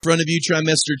In front of you,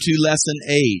 Trimester 2, Lesson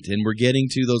 8, and we're getting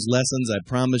to those lessons I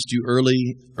promised you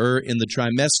earlier in the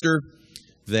trimester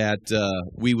that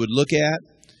we would look at,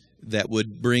 that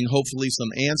would bring hopefully some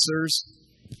answers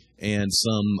and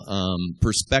some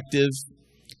perspective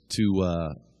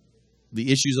to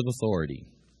the issues of authority.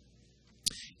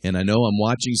 And I know I'm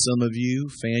watching some of you.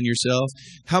 Fan yourself.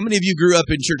 How many of you grew up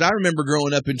in church? I remember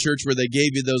growing up in church where they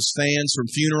gave you those fans from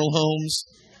funeral homes.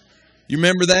 You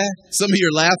remember that? Some of you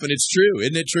are laughing. It's true.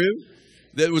 Isn't it true?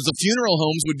 That was the funeral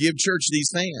homes would give church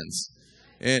these fans.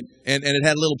 And it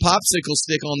had a little popsicle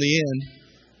stick on the end.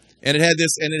 And it had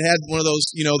one of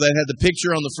those, that had the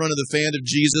picture on the front of the fan of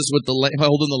Jesus with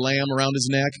holding the lamb around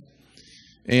his neck.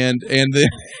 And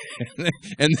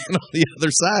then on the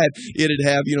other side, it'd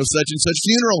have, such and such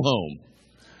funeral home.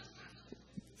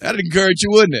 That'd encourage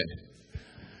you, wouldn't it?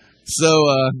 So,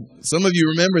 some of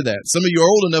you remember that. Some of you are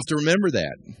old enough to remember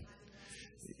that.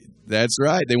 That's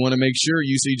right. They want to make sure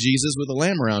you see Jesus with a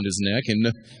lamb around his neck,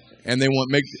 and they want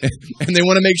to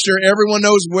make sure everyone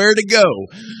knows where to go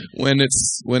when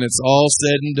it's all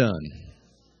said and done.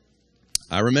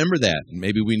 I remember that.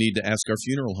 Maybe we need to ask our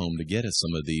funeral home to get us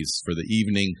some of these for the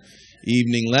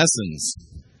evening lessons.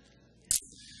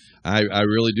 I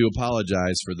really do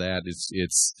apologize for that.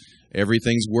 It's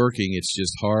everything's working. It's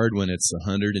just hard when it's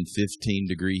 115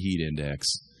 degree heat index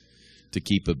to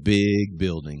keep a big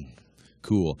building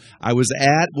cool.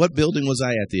 What building was I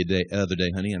at the other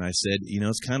day, honey? And I said,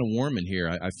 it's kind of warm in here.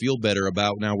 I feel better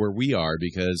about now where we are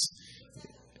because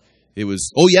it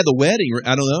was, the wedding.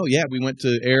 I don't know. Yeah, we went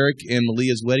to Eric and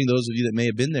Malia's wedding. Those of you that may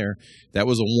have been there, that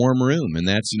was a warm room. And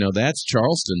that's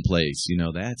Charleston Place.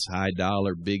 That's high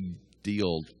dollar, big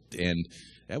deal. And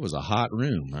that was a hot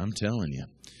room, I'm telling you.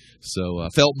 So I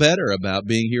felt better about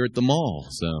being here at the mall.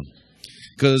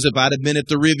 Because if I'd have been at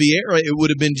the Riviera, it would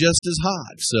have been just as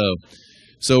hot.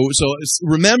 So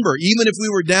remember, even if we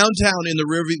were downtown in the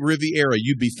Riviera,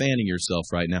 you'd be fanning yourself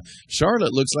right now.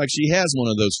 Charlotte looks like she has one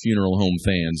of those funeral home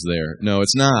fans there. No,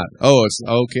 it's not. Oh, it's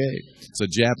okay. It's a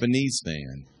Japanese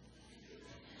fan.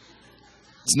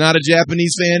 It's not a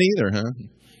Japanese fan either, huh?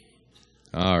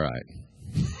 All right.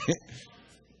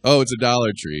 Oh, it's a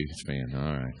Dollar Tree fan.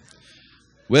 All right.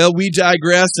 Well, we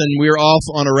digress, and we're off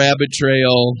on a rabbit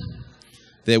trail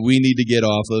that we need to get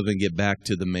off of and get back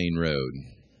to the main road.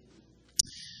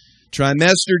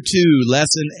 Trimester 2,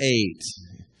 Lesson 8,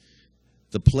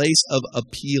 the place of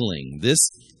appealing. This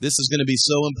is going to be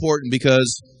so important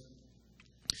because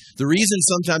the reason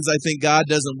sometimes I think God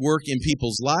doesn't work in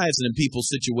people's lives and in people's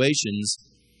situations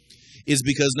is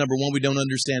because, number one, we don't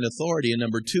understand authority, and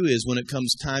number two is when it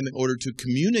comes time in order to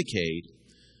communicate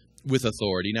with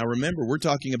authority. Now, remember, we're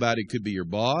talking about it could be your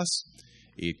boss.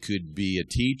 It could be a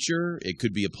teacher. It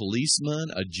could be a policeman,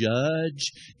 a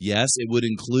judge. Yes, it would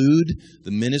include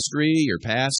the ministry, your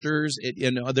pastors.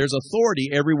 There's authority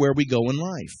everywhere we go in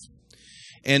life.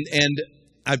 And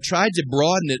I've tried to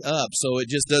broaden it up so it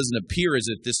just doesn't appear as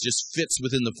if this just fits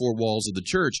within the four walls of the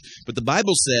church. But the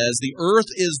Bible says the earth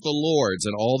is the Lord's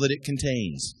and all that it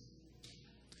contains,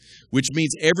 which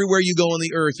means everywhere you go on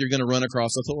the earth, you're going to run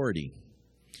across authority.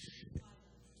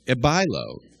 At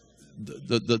Bilo,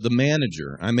 the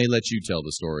manager, I may let you tell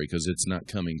the story because it's not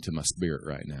coming to my spirit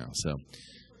right now. So,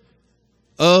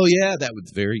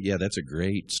 that's a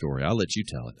great story. I'll let you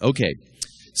tell it. Okay,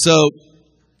 so,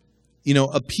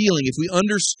 appealing, if we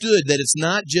understood that it's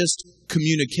not just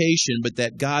communication, but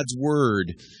that God's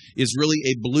Word is really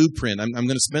a blueprint. I'm going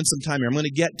to spend some time here. I'm going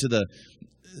to get to the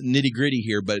nitty-gritty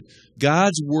here, but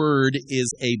God's Word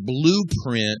is a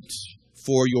blueprint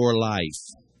for your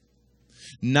life.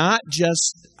 Not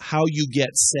just how you get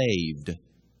saved.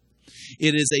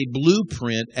 It is a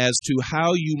blueprint as to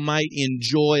how you might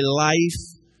enjoy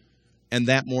life and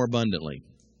that more abundantly.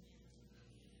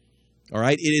 All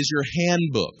right? It is your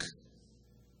handbook.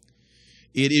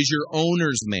 It is your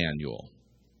owner's manual.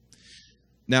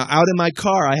 Now, out in my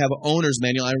car, I have an owner's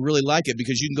manual. I really like it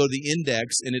because you can go to the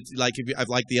index, and it's like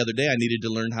the other day, I needed to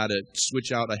learn how to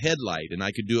switch out a headlight, and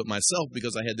I could do it myself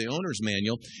because I had the owner's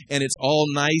manual, and it's all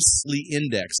nicely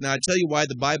indexed. Now, I tell you why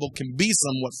the Bible can be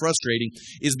somewhat frustrating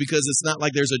is because it's not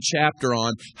like there's a chapter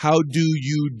on how do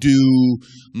you do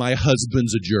my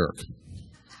husband's a jerk.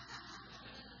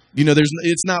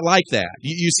 It's not like that.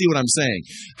 You see what I'm saying?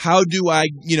 How do I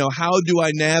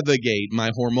navigate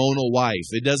my hormonal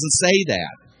wife? It doesn't say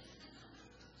that.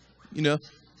 It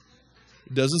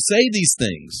doesn't say these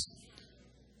things.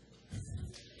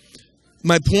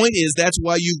 My point is that's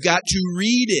why you've got to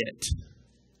read it.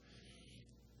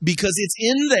 Because it's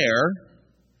in there,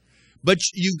 but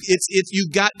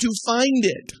you've got to find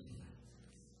it.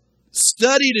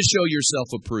 Study to show yourself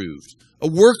approved. A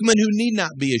workman who need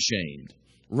not be ashamed.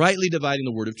 Rightly dividing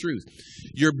the word of truth.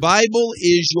 Your Bible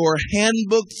is your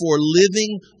handbook for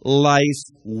living life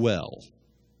well.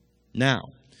 Now,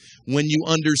 when you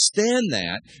understand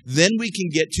that, then we can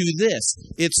get to this.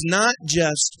 It's not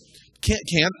just,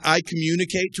 can't I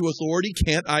communicate to authority?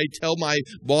 Can't I tell my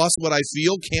boss what I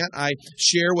feel? Can't I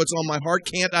share what's on my heart?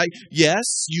 Can't I?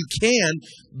 Yes, you can,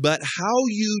 but how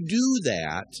you do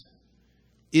that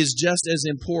is just as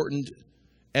important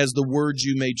as the words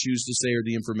you may choose to say or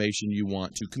the information you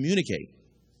want to communicate.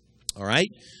 All right?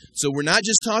 So we're not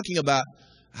just talking about,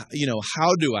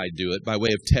 how do I do it by way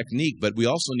of technique, but we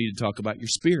also need to talk about your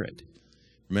spirit.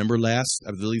 Remember last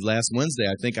Wednesday,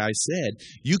 I think I said,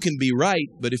 you can be right,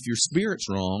 but if your spirit's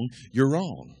wrong, you're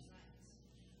wrong.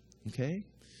 Okay?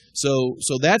 So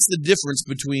that's the difference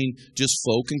between just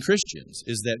folk and Christians,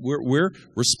 is that we're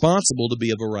responsible to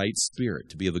be of a right spirit,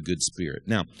 to be of a good spirit.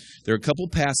 Now, there are a couple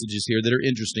passages here that are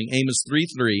interesting. Amos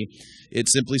 3:3, it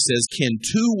simply says, "Can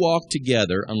two walk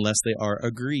together unless they are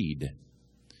agreed?"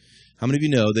 How many of you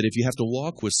know that if you have to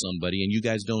walk with somebody and you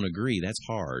guys don't agree, that's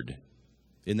hard?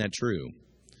 Isn't that true?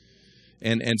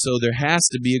 And so there has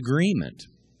to be agreement.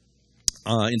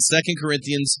 In 2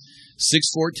 Corinthians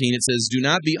 6:14, it says, "Do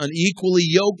not be unequally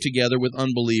yoked together with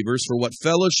unbelievers, for what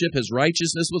fellowship has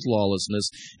righteousness with lawlessness,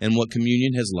 and what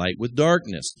communion has light with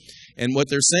darkness." And what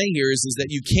they're saying here is that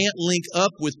you can't link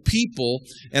up with people,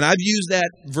 and I've used that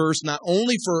verse not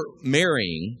only for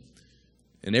marrying,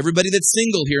 and everybody that's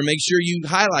single here, make sure you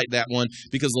highlight that one,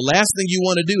 because the last thing you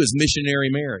want to do is missionary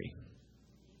marry.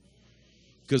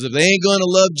 Because if they ain't going to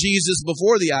love Jesus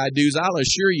before the I do's, I'll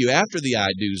assure you after the I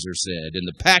do's are said and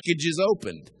the package is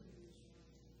opened,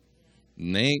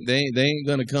 and they ain't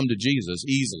going to come to Jesus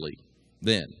easily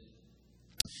then.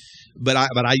 But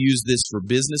I use this for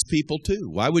business people too.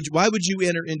 Why would you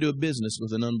enter into a business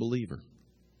with an unbeliever?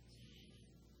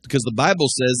 Because the Bible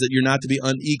says that you're not to be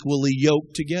unequally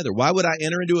yoked together. Why would I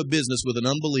enter into a business with an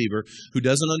unbeliever who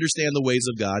doesn't understand the ways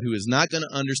of God, who is not going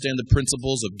to understand the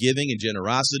principles of giving and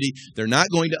generosity? They're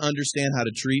not going to understand how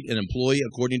to treat an employee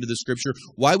according to the Scripture.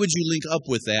 Why would you link up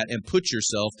with that and put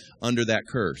yourself under that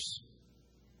curse?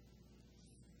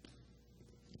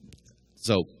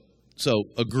 So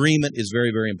agreement is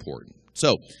very, very important.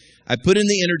 So I put in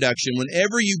the introduction,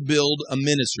 whenever you build a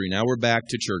ministry, now we're back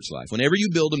to church life. Whenever you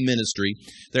build a ministry,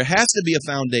 there has to be a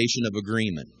foundation of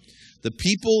agreement. The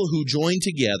people who join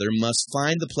together must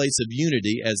find the place of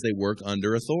unity as they work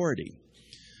under authority.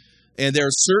 And there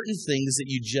are certain things that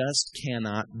you just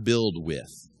cannot build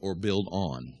with or build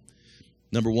on.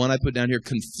 Number one, I put down here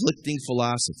conflicting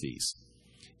philosophies.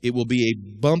 It will be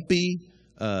a bumpy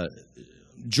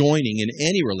joining in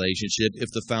any relationship if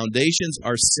the foundations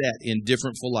are set in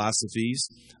different philosophies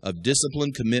of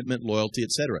discipline, commitment, loyalty,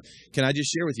 etc. Can I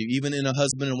just share with you, even in a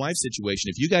husband and wife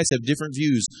situation, if you guys have different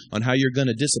views on how you're going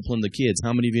to discipline the kids,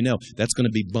 how many of you know that's going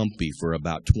to be bumpy for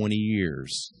about 20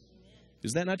 years?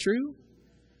 Is that not true?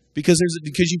 Because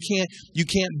you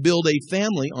can't build a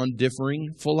family on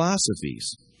differing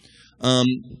philosophies.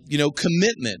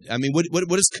 Commitment. I mean, what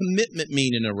does commitment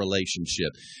mean in a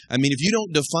relationship? I mean, if you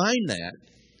don't define that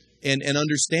and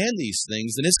understand these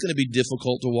things, then it's going to be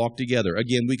difficult to walk together.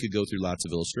 Again, we could go through lots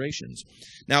of illustrations.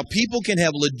 Now, people can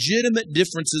have legitimate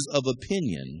differences of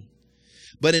opinion,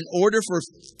 but in order for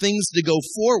things to go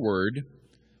forward,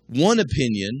 one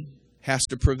opinion has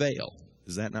to prevail.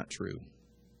 Is that not true?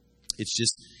 It's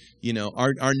just,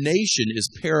 our nation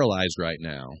is paralyzed right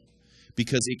now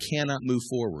because it cannot move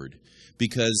forward,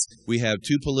 because we have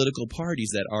two political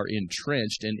parties that are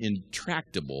entrenched and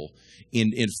intractable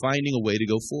in finding a way to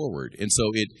go forward. And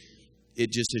so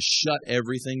it just has shut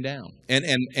everything down. And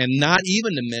not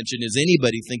even to mention is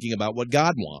anybody thinking about what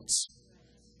God wants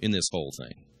in this whole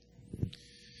thing.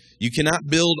 You cannot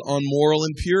build on moral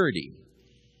impurity.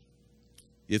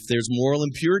 If there's moral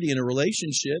impurity in a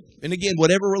relationship, and again,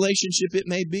 whatever relationship it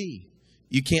may be,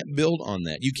 you can't build on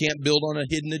that. You can't build on a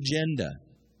hidden agenda.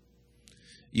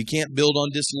 You can't build on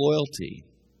disloyalty.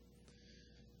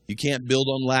 You can't build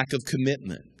on lack of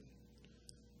commitment.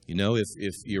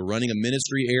 If you're running a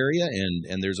ministry area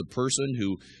and there's a person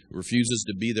who refuses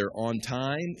to be there on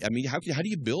time, I mean, how do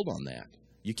you build on that?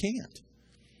 You can't.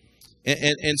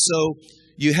 And so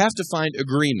you have to find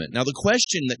agreement. Now, the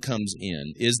question that comes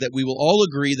in is that we will all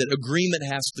agree that agreement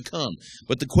has to come.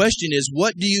 But the question is,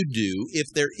 what do you do if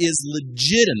there is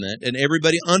legitimate, and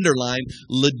everybody underline,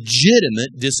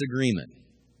 legitimate disagreement?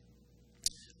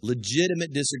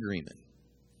 Legitimate disagreement.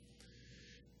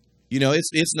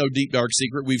 It's no deep, dark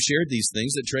secret. We've shared these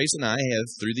things that Trace and I have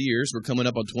through the years. We're coming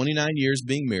up on 29 years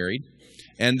being married.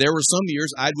 And there were some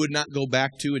years I would not go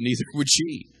back to, and neither would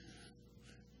she,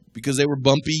 because they were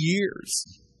bumpy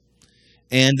years.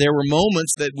 And there were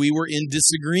moments that we were in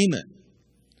disagreement.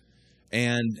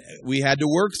 And we had to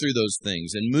work through those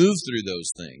things and move through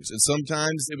those things. And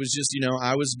sometimes it was just,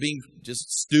 I was being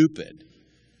just stupid.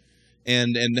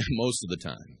 And most of the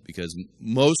time, because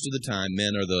most of the time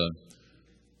men are the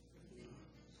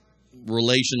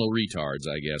relational retards,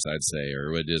 I guess I'd say,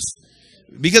 or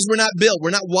because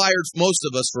we're not wired, most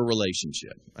of us, for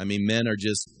relationship. I mean, men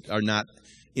are not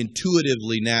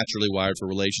intuitively, naturally wired for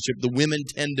relationship. The women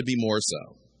tend to be more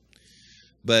so.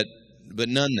 But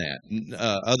none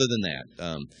other than that.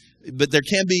 But there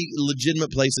can be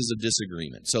legitimate places of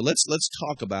disagreement. So let's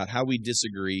talk about how we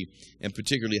disagree, and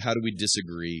particularly how do we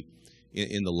disagree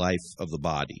in the life of the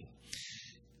body.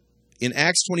 In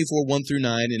Acts 24, 1 through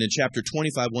 9, and in chapter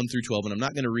 25, 1 through 12, and I'm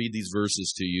not going to read these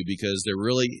verses to you because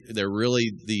they're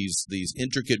really these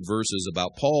intricate verses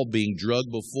about Paul being drugged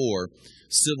before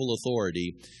civil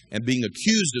authority and being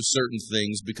accused of certain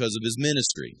things because of his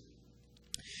ministry.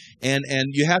 And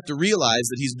you have to realize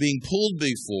that he's being pulled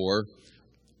before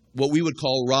what we would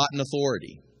call rotten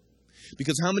authority.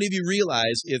 Because how many of you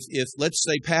realize if let's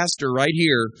say pastor right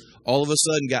here all of a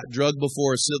sudden got drugged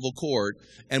before a civil court,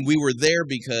 and we were there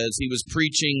because he was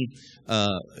preaching,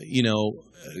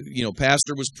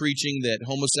 pastor was preaching that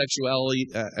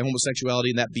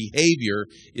homosexuality and that behavior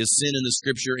is sin in the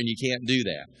Scripture, and you can't do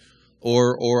that.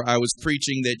 Or I was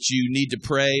preaching that you need to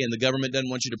pray, and the government doesn't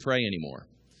want you to pray anymore.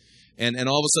 And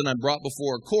all of a sudden I'm brought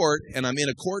before a court, and I'm in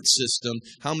a court system.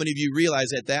 How many of you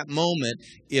realize at that moment,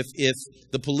 if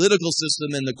the political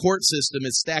system and the court system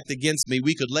is stacked against me,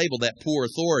 we could label that poor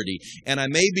authority. And I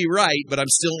may be right, but I'm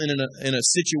still in a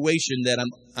situation that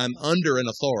I'm under an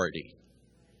authority.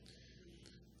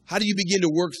 How do you begin to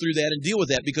work through that and deal with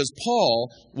that? Because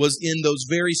Paul was in those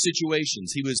very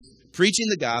situations. He was preaching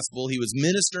the gospel. He was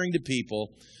ministering to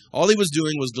people. All he was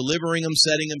doing was delivering them,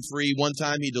 setting them free. One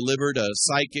time he delivered a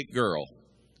psychic girl.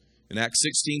 In Acts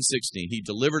 16:16, he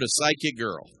delivered a psychic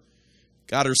girl.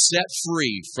 Got her set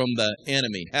free from the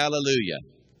enemy. Hallelujah.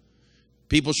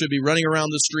 People should be running around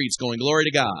the streets going, glory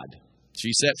to God.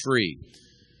 She's set free.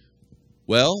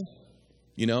 Well,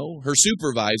 her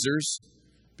supervisors,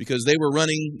 because they were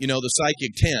running, the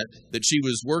psychic tent that she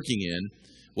was working in,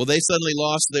 well, they suddenly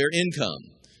lost their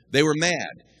income. They were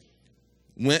mad.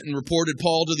 Went and reported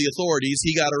Paul to the authorities.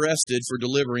 He got arrested for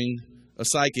delivering a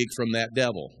psychic from that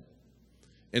devil.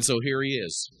 And so here he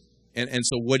is. And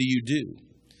so what do you do?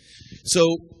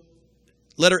 So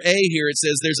letter A here, it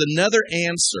says there's another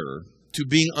answer to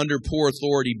being under poor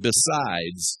authority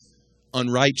besides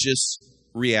unrighteous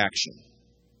reaction.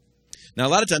 Now, a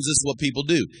lot of times this is what people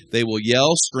do. They will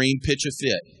yell, scream, pitch a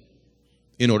fit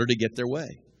in order to get their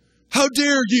way. How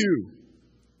dare you?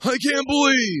 I can't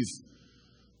believe.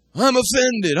 I'm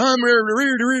offended.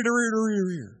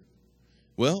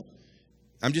 Well,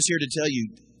 I'm just here to tell you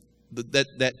that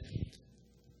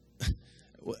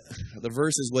the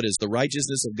verse is, what is the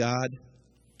righteousness of God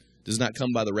does not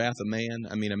come by the wrath of man.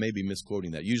 I mean, I may be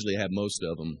misquoting that. Usually I have most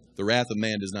of them. The wrath of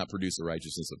man does not produce the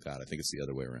righteousness of God. I think it's the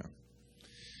other way around.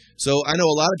 So I know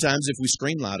a lot of times if we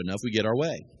scream loud enough, we get our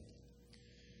way.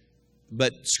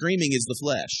 But screaming is the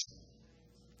flesh.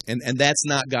 And that's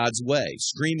not God's way.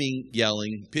 Screaming,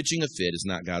 yelling, pitching a fit is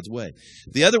not God's way.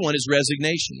 The other one is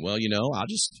resignation. Well, I'll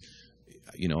just,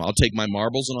 I'll take my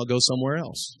marbles and I'll go somewhere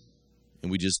else.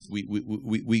 And we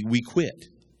quit.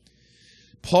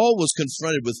 Paul was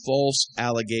confronted with false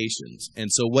allegations.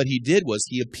 And so what he did was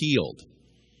he appealed.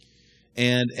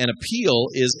 And an appeal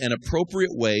is an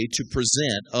appropriate way to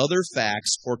present other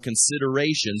facts or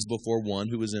considerations before one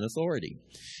who is in authority.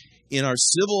 In our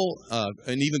civil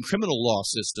and even criminal law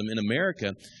system in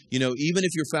America, even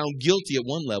if you're found guilty at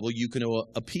one level, you can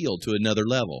appeal to another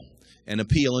level and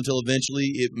appeal until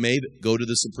eventually it may go to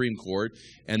the Supreme Court,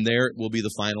 and there it will be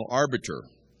the final arbiter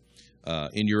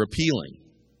in your appealing.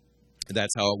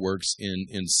 That's how it works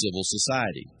in civil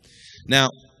society. Now,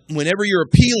 whenever you're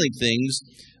appealing things,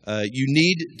 you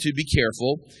need to be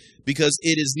careful because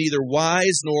it is neither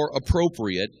wise nor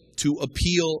appropriate to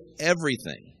appeal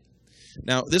everything.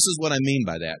 Now, this is what I mean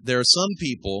by that. There are some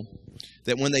people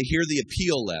that when they hear the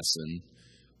appeal lesson,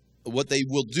 what they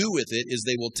will do with it is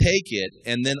they will take it,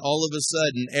 and then all of a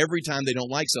sudden, every time they don't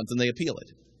like something, they appeal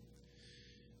it.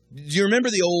 Do you remember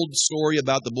the old story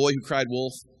about the boy who cried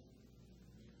wolf?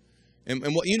 And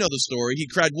what the story, he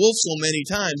cried wolf so many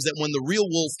times that when the real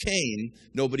wolf came,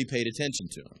 nobody paid attention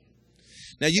to him.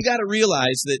 Now, you got to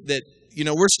realize that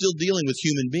we're still dealing with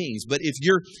human beings, but if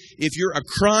you're a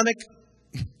chronic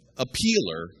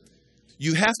appealer,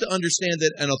 you have to understand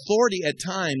that an authority at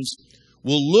times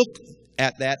will look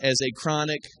at that as a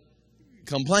chronic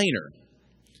complainer.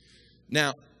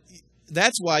 Now,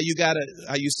 that's why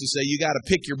I used to say you got to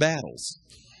pick your battles.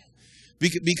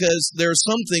 Because there are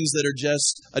some things that are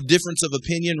just a difference of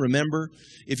opinion. Remember,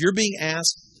 if you're being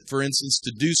asked, for instance,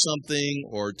 to do something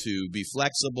or to be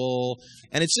flexible,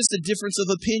 and it's just a difference of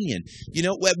opinion,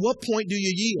 at what point do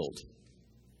you yield?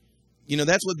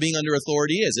 That's what being under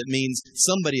authority is. It means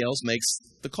somebody else makes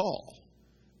the call,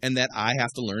 and that I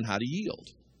have to learn how to yield.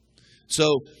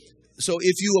 So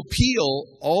if you appeal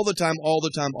all the time,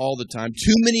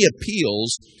 too many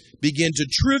appeals begin to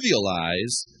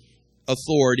trivialize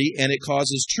authority, and it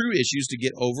causes true issues to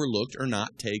get overlooked or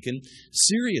not taken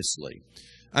seriously.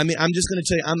 I mean, I'm just going to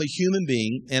tell you, I'm a human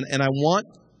being, and I want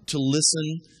to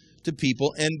listen to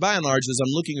people. And by and large, as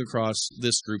I'm looking across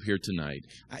this group here tonight,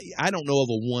 I don't know of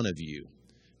a one of you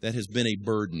that has been a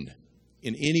burden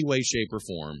in any way, shape, or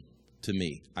form to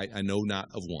me. I know not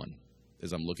of one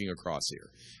as I'm looking across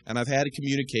here. And I've had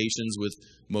communications with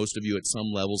most of you at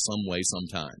some level, some way,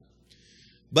 sometime.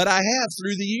 But I have,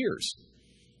 through the years,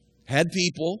 had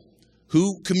people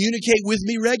who communicate with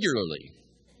me regularly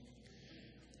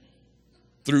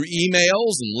through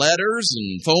emails and letters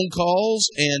and phone calls.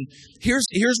 And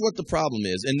here's what the problem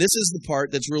is. And this is the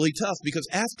part that's really tough, because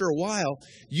after a while,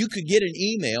 you could get an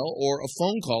email or a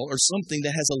phone call or something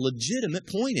that has a legitimate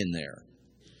point in there.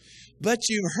 But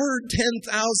you've heard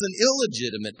 10,000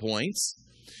 illegitimate points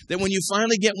that when you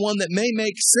finally get one that may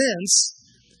make sense,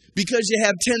 because you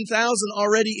have 10,000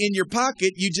 already in your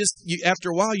pocket, after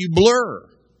a while you blur.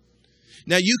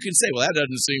 Now you can say, well, that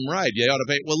doesn't seem right. You ought to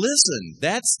pay. Well, listen,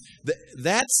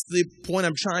 that's the point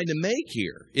I'm trying to make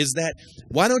here, is that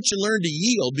why don't you learn to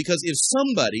yield? Because if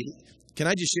somebody, can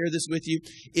I just share this with you?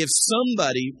 If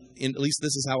somebody, at least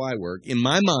this is how I work, in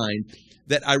my mind,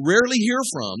 that I rarely hear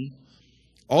from,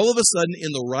 all of a sudden,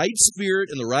 in the right spirit,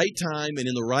 in the right time, and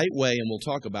in the right way, and we'll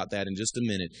talk about that in just a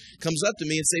minute, comes up to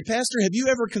me and say, Pastor, have you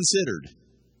ever considered,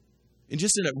 and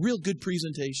just in a real good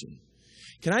presentation,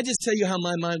 can I just tell you how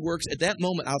my mind works? At that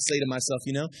moment, I'll say to myself,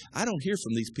 I don't hear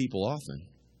from these people often.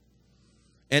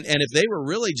 And if they were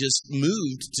really just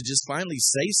moved to just finally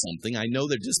say something, I know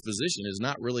their disposition is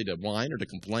not really to whine or to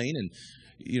complain, and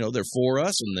they're for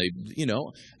us, and they,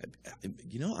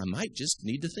 I might just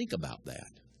need to think about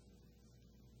that.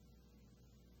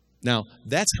 Now,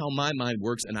 that's how my mind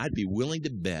works, and I'd be willing to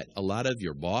bet a lot of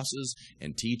your bosses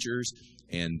and teachers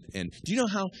and do you know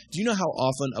how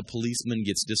often a policeman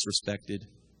gets disrespected?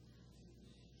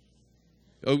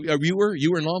 Oh, you were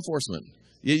in law enforcement.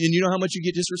 And you know how much you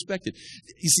get disrespected.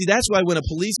 You see, that's why when a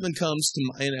policeman comes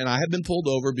to, and I have been pulled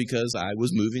over because I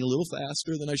was moving a little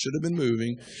faster than I should have been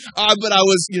moving. But I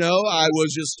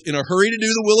was just in a hurry to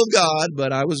do the will of God,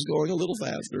 but I was going a little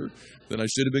faster than I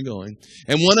should have been going.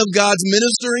 And one of God's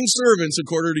ministering servants,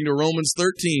 according to Romans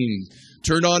 13,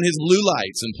 turned on his blue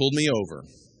lights and pulled me over.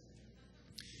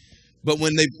 But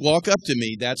when they walk up to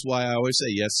me, that's why I always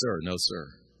say, yes, sir, no, sir.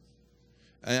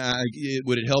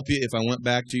 Would it help you if I went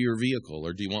back to your vehicle,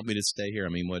 or do you want me to stay here? I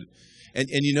mean, what? And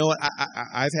you know what?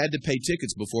 I've had to pay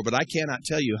tickets before, but I cannot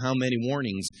tell you how many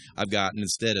warnings I've gotten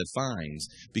instead of fines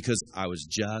because I was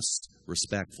just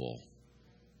respectful.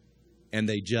 And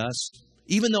they just,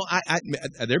 even though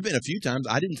there have been a few times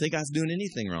I didn't think I was doing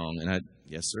anything wrong, and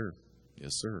yes, sir,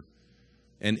 yes, sir.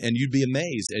 And you'd be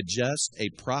amazed at just a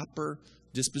proper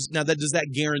disposition. Now, does that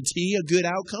guarantee a good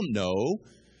outcome? No.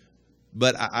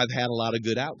 But I've had a lot of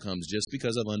good outcomes just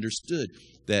because I've understood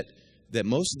that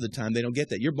most of the time they don't get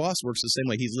that. Your boss works the same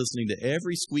way. He's listening to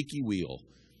every squeaky wheel.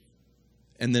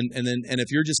 And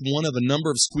if you're just one of a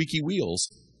number of squeaky wheels,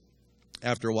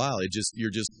 after a while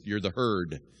you're the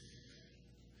herd.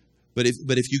 But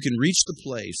if you can reach the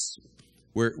place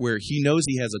where he knows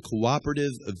he has a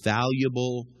cooperative,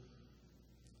 valuable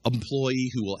employee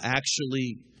who will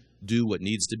actually do what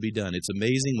needs to be done. It's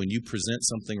amazing when you present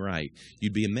something right.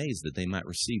 You'd be amazed that they might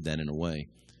receive that in a way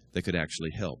that could actually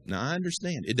help. Now, I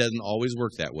understand it doesn't always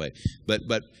work that way,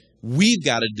 but we've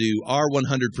got to do our 100%,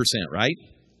 right?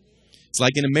 It's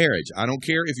like in a marriage. I don't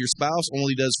care if your spouse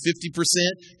only does 50%,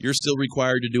 you're still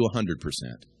required to do 100%.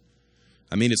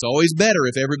 I mean, it's always better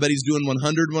if everybody's doing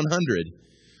 100,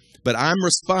 but I'm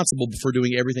responsible for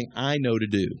doing everything I know to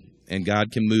do. And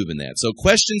God can move in that. So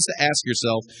questions to ask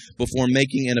yourself before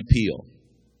making an appeal.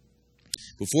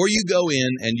 Before you go in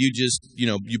and you just,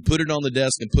 you put it on the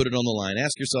desk and put it on the line,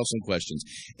 ask yourself some questions.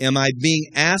 Am I being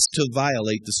asked to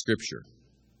violate the Scripture?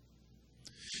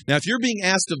 Now, if you're being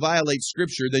asked to violate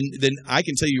Scripture, then I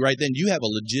can tell you right then, you have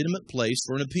a legitimate place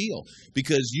for an appeal.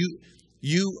 Because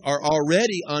You are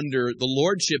already under the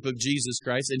lordship of Jesus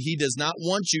Christ, and He does not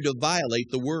want you to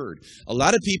violate the Word. A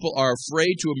lot of people are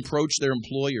afraid to approach their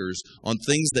employers on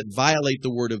things that violate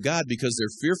the Word of God because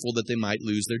they're fearful that they might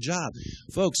lose their job.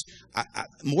 Folks,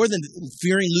 more than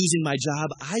fearing losing my job,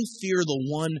 I fear the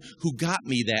one who got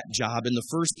me that job in the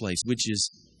first place, which is,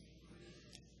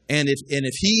 and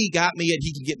if He got me it,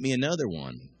 He can get me another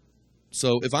one.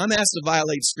 So if I'm asked to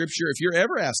violate Scripture, if you're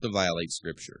ever asked to violate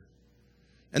Scripture,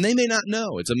 and they may not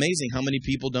know. It's amazing how many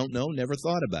people don't know, never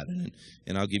thought about it.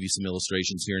 And I'll give you some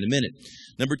illustrations here in a minute.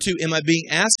 Number 2, am I being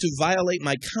asked to violate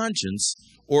my conscience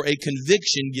or a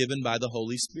conviction given by the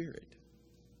Holy Spirit?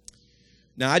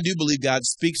 Now, I do believe God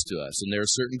speaks to us, and there are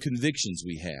certain convictions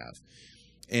we have.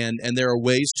 And there are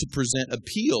ways to present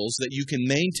appeals that you can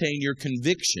maintain your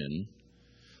conviction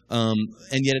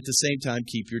and yet at the same time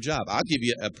keep your job. I'll give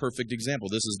you a perfect example.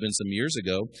 This has been some years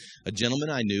ago. A gentleman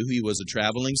I knew, he was a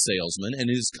traveling salesman, and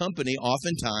his company,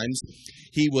 oftentimes,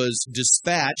 he was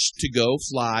dispatched to go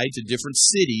fly to different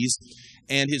cities,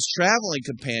 and his traveling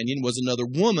companion was another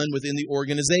woman within the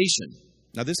organization.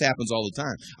 Now, this happens all the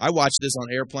time. I watch this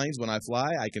on airplanes when I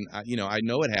fly. I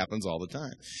know it happens all the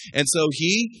time. And so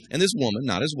he and this woman,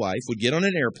 not his wife, would get on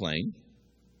an airplane.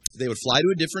 They would fly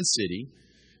to a different city.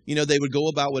 They would go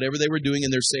about whatever they were doing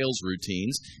in their sales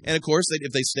routines. And, of course,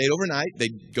 if they stayed overnight,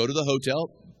 they'd go to the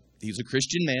hotel. He was a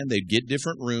Christian man. They'd get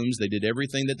different rooms. They did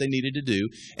everything that they needed to do.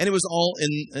 And it was all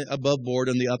above board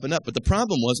on the up and up. But the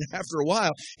problem was, after a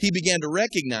while, he began to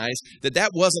recognize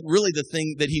that wasn't really the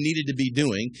thing that he needed to be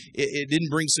doing. It didn't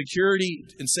bring security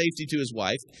and safety to his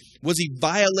wife. Was he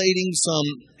violating some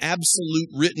absolute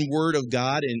written word of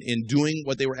God in doing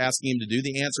what they were asking him to do?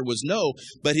 The answer was no.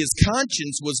 But his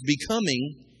conscience was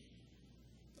becoming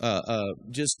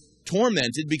just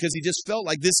tormented because he just felt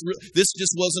like this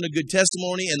just wasn't a good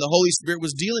testimony, and the Holy Spirit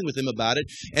was dealing with him about it,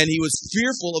 and he was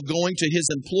fearful of going to his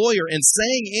employer and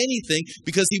saying anything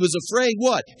because he was afraid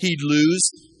what? He'd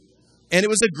lose. And it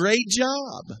was a great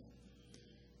job.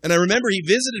 And I remember he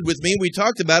visited with me and we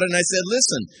talked about it, and I said,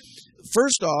 listen,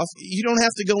 first off, you don't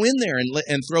have to go in there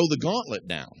and throw the gauntlet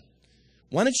down.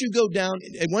 Why don't you go down,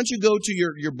 and why don't you go to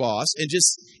your boss and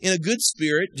just, in a good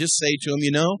spirit, just say to him,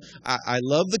 I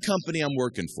love the company I'm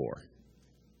working for.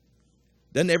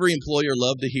 Doesn't every employer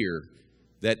love to hear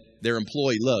that their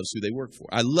employee loves who they work for?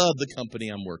 I love the company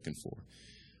I'm working for.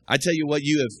 I tell you what,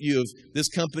 this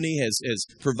company has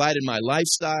provided my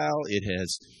lifestyle. It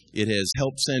has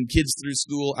helped send kids through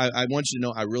school. I want you to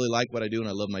know I really like what I do and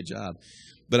I love my job.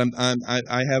 But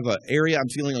I have an area I'm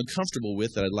feeling uncomfortable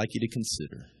with that I'd like you to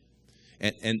consider.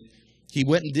 And he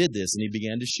went and did this, and he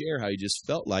began to share how he just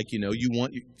felt like, you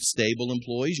want stable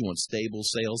employees, you want stable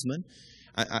salesmen.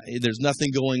 There's nothing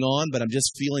going on, but I'm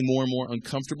just feeling more and more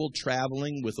uncomfortable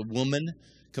traveling with a woman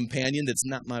companion that's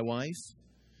not my wife.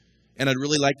 And I'd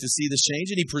really like to see this change.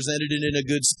 And he presented it in a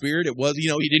good spirit. It was, he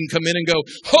didn't come in and go,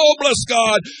 oh, bless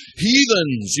God,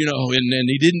 heathens, and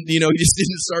he didn't, he just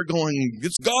didn't start going,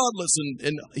 it's godless.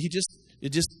 And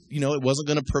it wasn't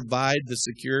going to provide the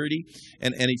security.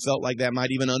 And he felt like that might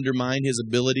even undermine his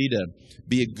ability to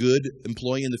be a good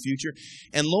employee in the future.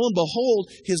 And lo and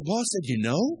behold, his boss said,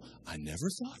 I never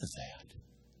thought of that.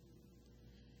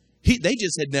 They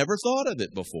just had never thought of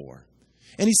it before.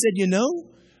 And he said,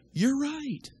 you're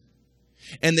right.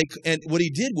 And what he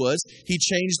did was he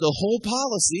changed the whole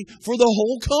policy for the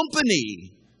whole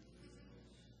company.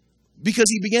 Because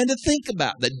he began to think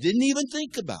about that. Didn't even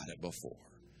think about it before.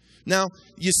 Now,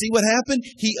 you see what happened?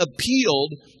 He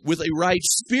appealed with a right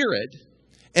spirit,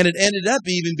 and it ended up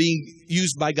even being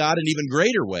used by God in even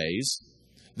greater ways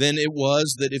than it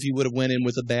was that if he would have went in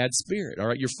with a bad spirit. All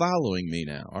right, you're following me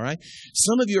now, all right?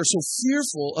 Some of you are so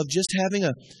fearful of just having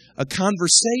a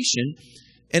conversation.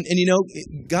 And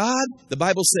God, the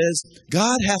Bible says,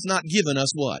 God hath not given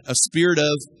us what? A spirit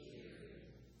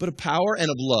but of power and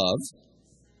of love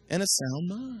and a sound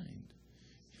mind.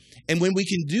 And when we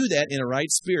can do that in a right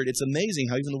spirit, it's amazing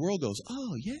how even the world goes,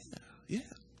 oh, yeah.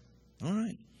 All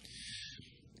right.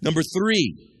 Number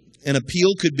 3, an appeal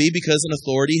could be because an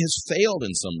authority has failed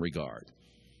in some regard.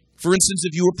 For instance,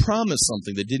 if you were promised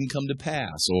something that didn't come to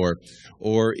pass, or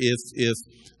if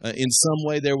in some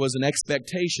way there was an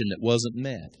expectation that wasn't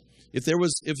met. If there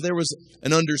was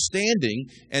an understanding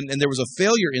and there was a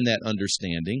failure in that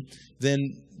understanding, then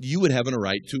you would have a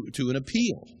right to an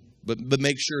appeal. But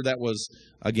make sure that was,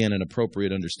 again, an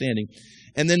appropriate understanding.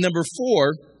 And then number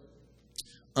 4,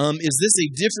 is this a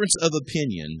difference of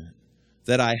opinion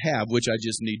that I have, which I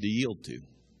just need to yield to?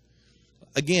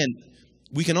 Again,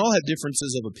 we can all have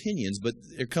differences of opinions, but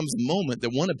there comes a moment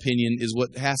that one opinion is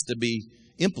what has to be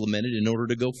implemented in order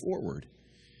to go forward.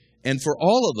 And for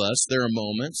all of us, there are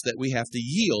moments that we have to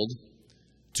yield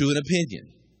to an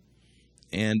opinion.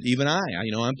 And even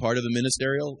I'm part of a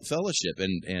ministerial fellowship,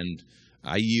 and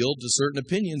I yield to certain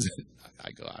opinions.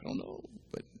 I go, I don't know,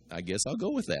 but I guess I'll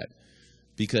go with that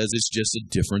because it's just a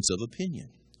difference of opinion.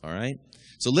 All right?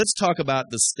 So let's talk about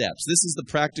the steps. This is the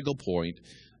practical point,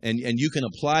 and you can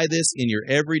apply this in your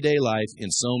everyday life in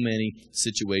so many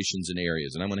situations and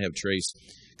areas. And I'm going to have Trace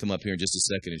come up here in just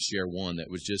a second and share one that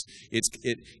was just,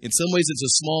 in some ways it's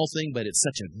a small thing, but it's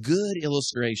such a good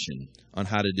illustration on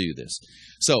how to do this.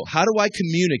 So how do I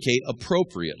communicate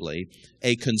appropriately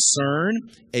a concern,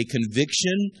 a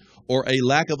conviction, or a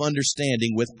lack of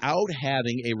understanding without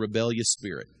having a rebellious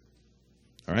spirit?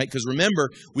 All right, because remember,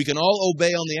 we can all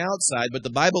obey on the outside, but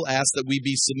the Bible asks that we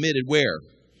be submitted where?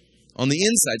 On the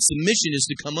inside. Submission is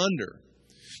to come under.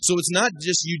 So it's not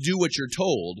just you do what you're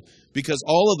told, because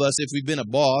all of us, if we've been a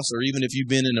boss or even if you've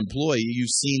been an employee, you've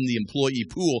seen the employee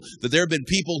pool, that there have been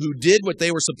people who did what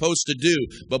they were supposed to do,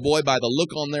 but boy, by the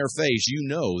look on their face, you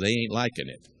know they ain't liking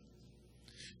it.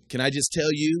 Can I just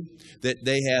tell you that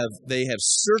they have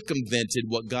circumvented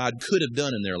what God could have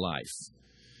done in their life?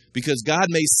 Because God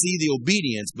may see the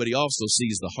obedience, but He also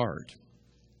sees the heart.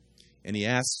 And He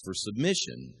asks for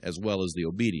submission as well as the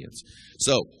obedience.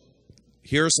 So,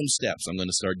 here are some steps I'm going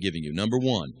to start giving you. Number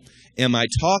one, am I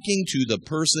talking to the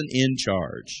person in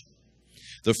charge?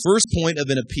 The first point of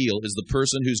an appeal is the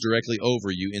person who's directly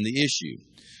over you in the issue.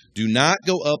 Do not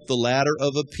go up the ladder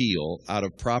of appeal out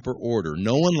of proper order.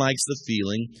 No one likes the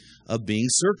feeling of being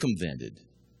circumvented.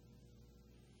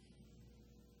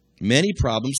 Many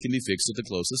problems can be fixed at the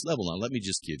closest level. Now, let me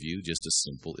just give you just a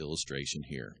simple illustration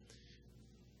here.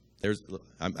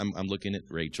 I'm looking at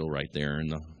Rachel right there,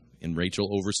 and Rachel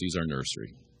oversees our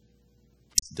nursery.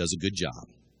 Does a good job.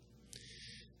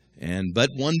 But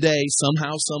one day,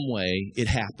 somehow, some way, it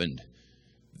happened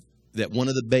that one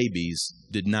of the babies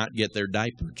did not get their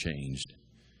diaper changed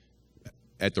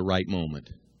at the right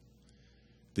moment.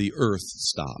 The earth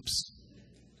stops.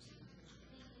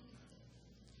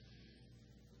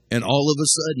 And all of a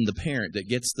sudden, the parent that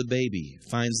gets the baby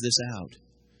finds this out.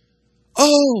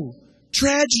 Oh,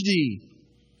 tragedy.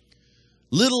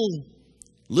 Little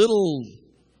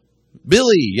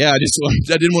Billy. Yeah, I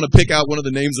didn't want to pick out one of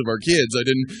the names of our kids.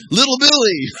 Little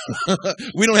Billy.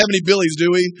 We don't have any Billies, do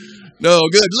we? No,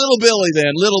 good. Little Billy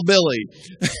then. Little Billy.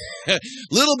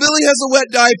 Little Billy has a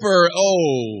wet diaper.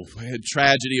 Oh,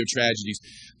 tragedy of tragedies.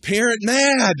 Parent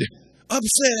mad.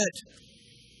 Upset.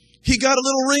 He got a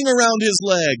little ring around his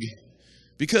leg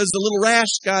because the little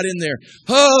rash got in there.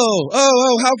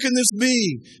 Oh, how can this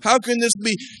be? How can this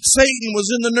be? Satan was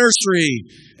in the nursery,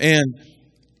 and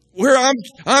where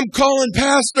I'm calling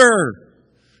Pastor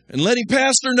and letting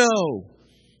Pastor know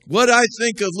what I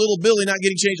think of little Billy not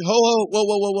getting changed.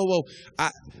 Whoa.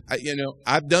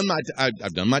 I've done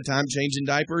my time changing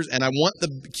diapers, and I want the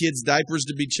kids' diapers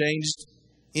to be changed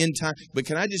in time. But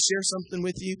can I just share something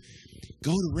with you?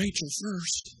 Go to Rachel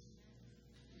first.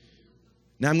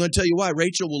 Now, I'm going to tell you why.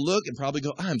 Rachel will look and probably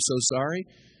go, I'm so sorry.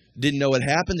 Didn't know it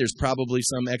happened. There's probably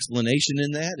some explanation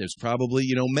in that. There's probably,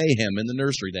 mayhem in the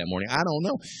nursery that morning. I don't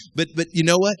know. But you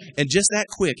know what? And just that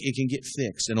quick, it can get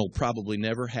fixed, and it'll probably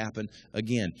never happen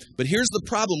again. But here's the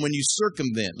problem when you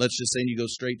circumvent. Let's just say you go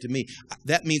straight to me.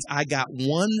 That means I got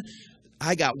one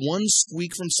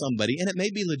squeak from somebody, and it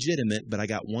may be legitimate, but I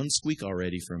got one squeak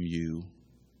already from you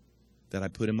that I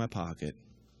put in my pocket.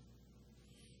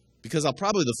 Because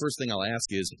probably the first thing I'll ask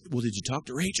is, well, did you talk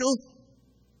to Rachel?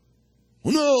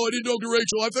 Well, no, I didn't talk to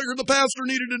Rachel. I figured the pastor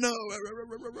needed to know.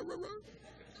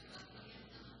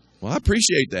 Well, I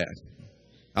appreciate that.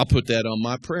 I'll put that on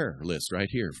my prayer list right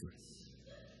here.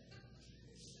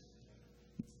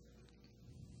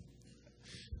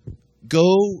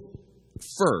 Go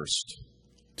first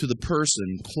to the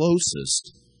person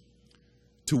closest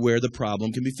to where the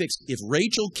problem can be fixed. If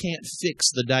Rachel can't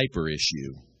fix the diaper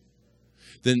issue,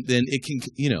 then it can,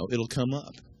 it'll come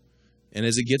up. And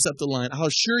as it gets up the line, I'll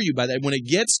assure you by that, when it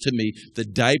gets to me, the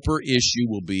diaper issue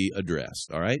will be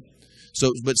addressed. All right? So,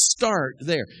 but start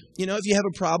there. If you have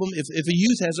a problem, if a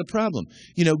youth has a problem,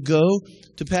 go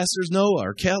to Pastors Noah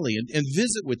or Kelly and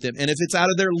visit with them. And if it's out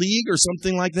of their league or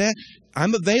something like that,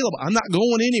 I'm available. I'm not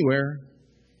going anywhere.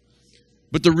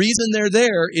 But the reason they're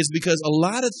there is because a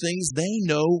lot of things they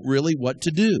know really what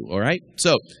to do. All right?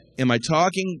 So, am I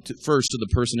talking first to the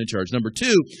person in charge? Number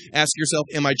two, ask yourself,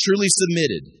 am I truly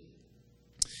submitted?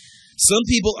 Some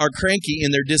people are cranky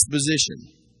in their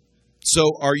disposition. So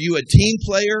are you a team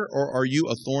player or are you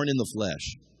a thorn in the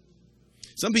flesh?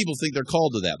 Some people think they're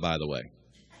called to that, by the way.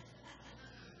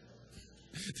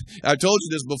 I've told you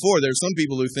this before. There's some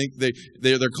people who think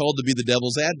they're called to be the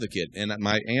devil's advocate. And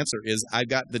my answer is, I've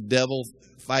got the devil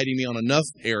fighting me on enough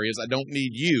areas. I don't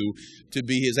need you to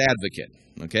be his advocate,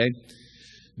 okay?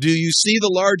 Do you see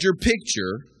the larger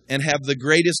picture and have the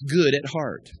greatest good at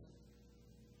heart?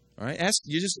 All right,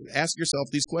 just ask yourself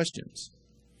these questions.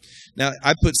 Now,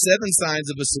 I put 7 signs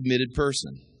of a submitted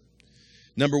person.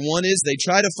 Number 1 is they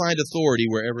try to find authority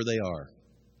wherever they are.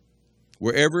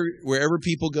 Wherever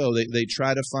people go, they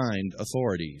try to find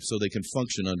authority so they can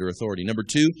function under authority. Number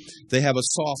 2, they have a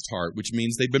soft heart, which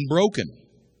means they've been broken.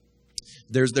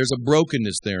 There's a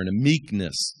brokenness there and a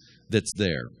meekness that's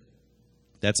there.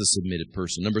 That's a submitted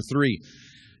person. Number 3,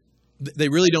 they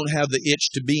really don't have the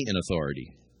itch to be in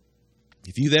authority.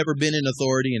 If you've ever been in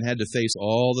authority and had to face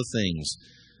all the things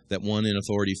that one in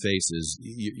authority faces,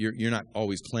 you're not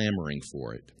always clamoring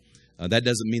for it. That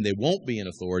doesn't mean they won't be in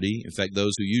authority. In fact,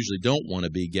 those who usually don't want to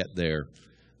be get there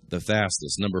the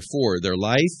fastest. Number 4, their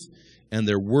life and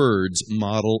their words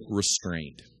model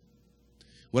restraint.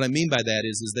 What I mean by that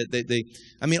is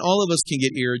that all of us can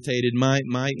get irritated.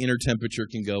 My inner temperature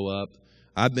can go up.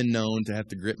 I've been known to have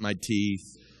to grit my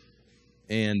teeth.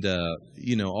 And,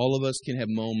 all of us can have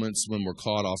moments when we're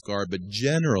caught off guard. But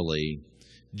generally,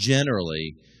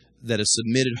 that a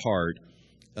submitted heart,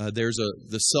 there's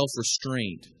the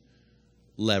self-restraint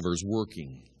levers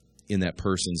working in that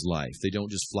person's life. They don't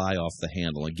just fly off the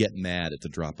handle and get mad at the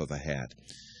drop of a hat.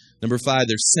 Number 5,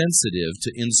 they're sensitive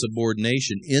to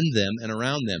insubordination in them and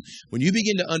around them. When you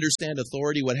begin to understand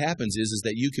authority, what happens is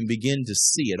that you can begin to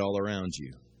see it all around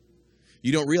you.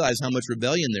 You don't realize how much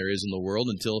rebellion there is in the world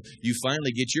until you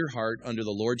finally get your heart under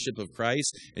the lordship of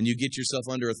Christ and you get yourself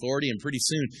under authority, and pretty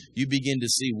soon you begin to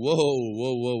see,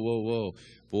 whoa.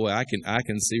 Boy, I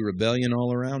can see rebellion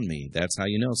all around me. That's how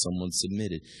you know someone's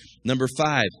submitted. Number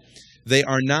 5, they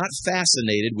are not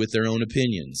fascinated with their own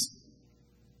opinions.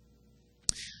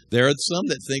 There are some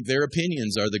that think their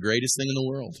opinions are the greatest thing in the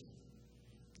world.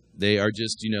 They are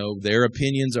just, their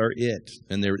opinions are it,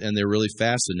 and they're really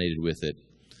fascinated with it.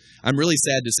 I'm really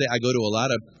sad to say I go to a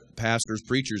lot of pastors,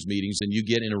 preachers meetings, and you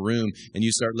get in a room and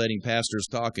you start letting pastors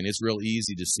talk, and it's real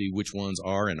easy to see which ones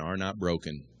are and are not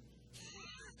broken.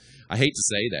 I hate to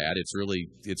say that.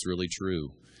 It's really true.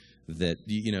 That,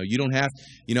 you don't have,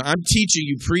 I'm teaching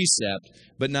you precept,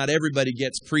 but not everybody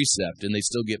gets precept, and they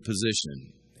still get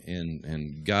position.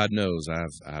 And God knows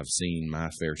I've seen my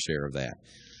fair share of that.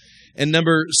 And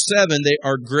number 7, they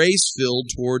are grace-filled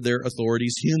toward their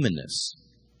authority's humanness.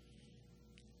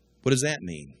 What does that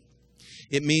mean?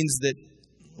 It means that,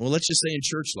 let's just say in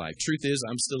church life, truth is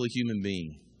I'm still a human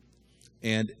being.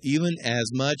 And even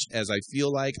as much as I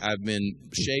feel like I've been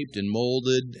shaped and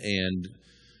molded and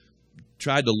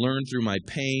tried to learn through my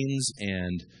pains,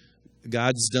 and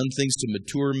God's done things to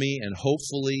mature me, and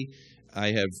hopefully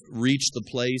I have reached the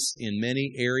place in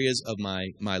many areas of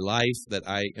my life that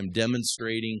I am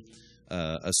demonstrating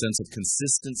a sense of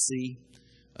consistency.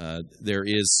 There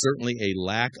is certainly a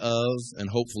lack of,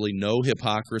 and hopefully no,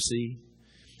 hypocrisy,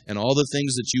 and all the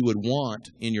things that you would want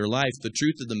in your life. The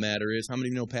truth of the matter is, how many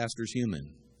of you know pastor's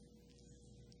human?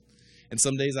 And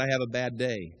some days I have a bad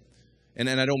day. And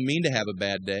I don't mean to have a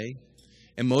bad day.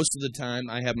 And most of the time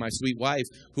I have my sweet wife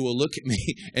who will look at me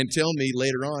and tell me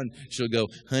later on, she'll go,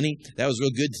 honey, that was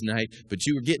real good tonight, but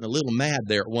you were getting a little mad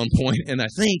there at one point, and I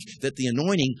think that the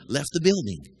anointing left the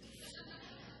building.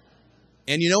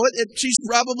 And you know what? She's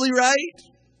probably right.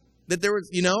 That there was,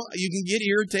 you can get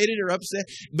irritated or upset,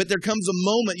 but there comes a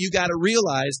moment you got to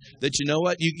realize that, you know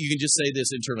what? You can just say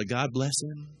this internally, God bless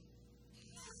him.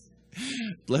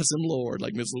 Bless him, Lord.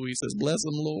 Like Miss Louise says, bless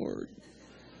him, Lord.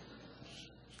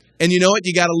 And you know what?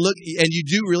 You got to look, and you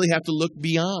do really have to look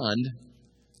beyond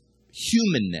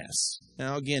humanness.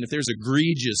 Now, again, if there's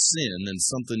egregious sin, then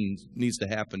something needs to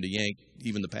happen to yank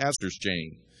even the pastor's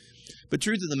chain. But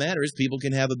truth of the matter is, people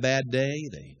can have a bad day.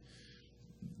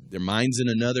 Their mind's in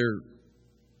another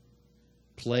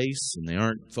place, and they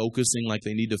aren't focusing like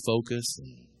they need to focus.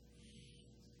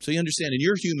 So you understand, and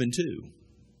you're human too.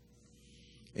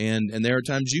 And there are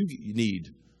times you need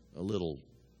a little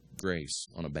grace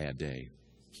on a bad day.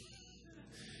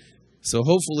 So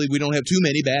hopefully we don't have too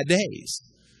many bad days.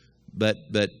 But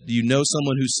you know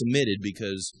someone who's submitted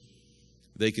because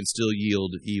they can still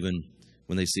yield even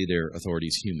when they see their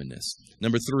authority's humanness.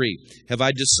 Number 3, have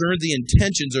I discerned the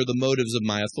intentions or the motives of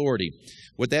my authority?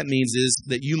 What that means is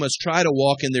that you must try to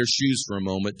walk in their shoes for a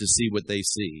moment to see what they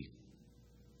see.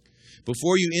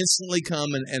 Before you instantly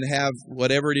come and have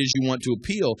whatever it is you want to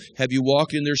appeal, have you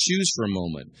walked in their shoes for a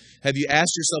moment? Have you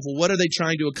asked yourself, well, what are they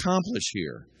trying to accomplish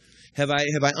here? Have I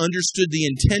understood the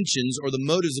intentions or the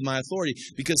motives of my authority?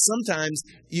 Because sometimes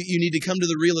you need to come to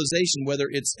the realization, whether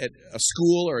it's at a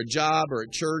school or a job or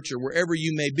a church or wherever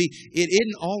you may be, it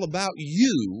isn't all about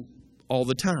you all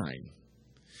the time.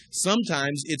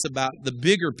 Sometimes it's about the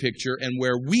bigger picture and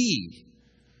where we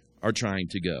are trying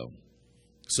to go.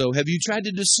 So have you tried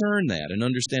to discern that and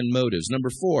understand motives? Number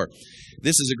 4,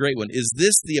 this is a great one. Is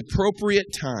this the appropriate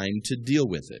time to deal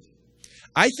with it?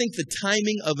 I think the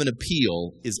timing of an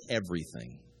appeal is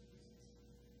everything.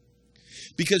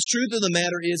 Because truth of the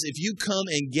matter is, if you come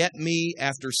and get me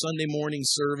after Sunday morning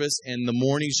service and the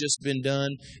morning's just been done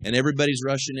and everybody's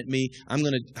rushing at me, I'm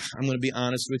going to be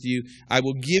honest with you. I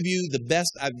will give you the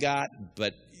best I've got,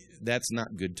 but that's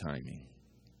not good timing.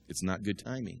 It's not good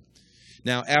timing.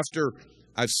 Now, after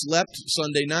I've slept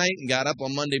Sunday night and got up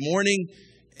on Monday morning,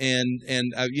 and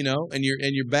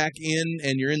you're back in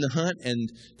and you're in the hunt, and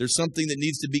there's something that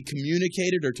needs to be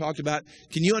communicated or talked about.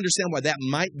 Can you understand why that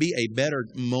might be a better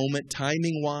moment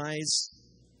timing wise?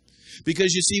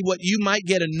 Because you see, what you might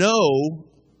get a no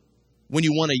when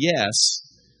you want a yes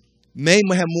may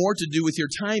have more to do with your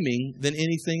timing than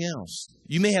anything else.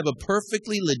 You may have a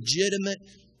perfectly legitimate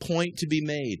point to be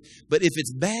made, but if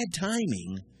it's bad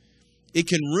timing, it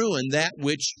can ruin that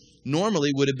which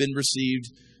normally would have been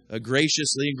received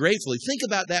graciously and gratefully. Think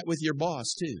about that with your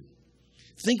boss, too.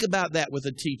 Think about that with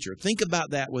a teacher. Think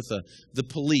about that with the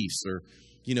police or,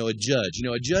 a judge.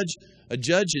 A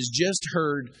judge has just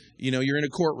heard, you're in a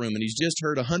courtroom and he's just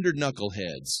heard 100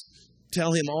 knuckleheads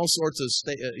tell him all sorts of,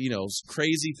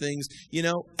 crazy things.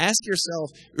 Ask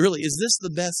yourself, really, is this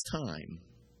the best time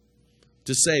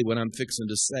to say what I'm fixing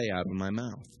to say out of my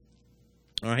mouth?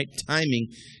 All right, timing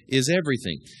is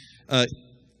everything.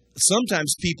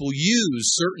 Sometimes people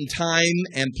use certain time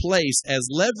and place as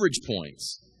leverage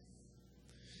points.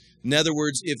 In other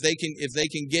words, if they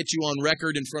can get you on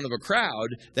record in front of a crowd,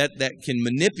 that can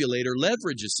manipulate or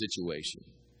leverage a situation.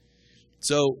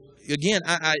 So again,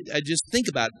 I just think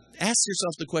about it. Ask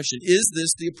yourself the question, is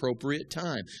this the appropriate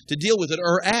time to deal with it?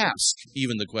 Or ask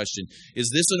even the question,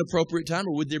 is this an appropriate time,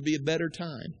 or would there be a better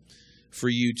time for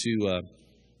you to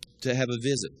have a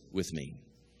visit with me?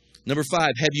 Number 5,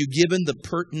 have you given the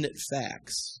pertinent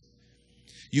facts?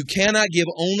 You cannot give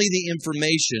only the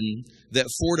information that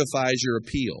fortifies your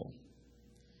appeal.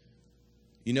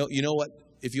 You know what?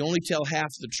 If you only tell half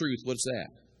the truth, what's that?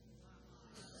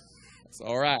 It's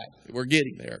all right. We're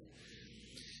getting there.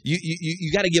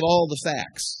 You got to give all the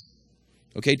facts.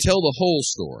 Okay, tell the whole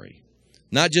story.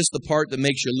 Not just the part that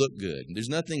makes you look good. There's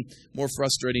nothing more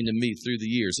frustrating to me through the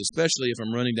years, especially if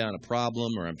I'm running down a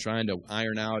problem or I'm trying to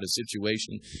iron out a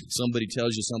situation. Somebody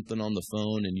tells you something on the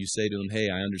phone and you say to them, hey,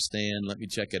 I understand, let me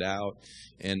check it out.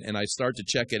 And I start to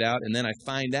check it out, and then I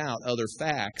find out other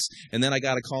facts, and then I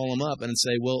got to call them up and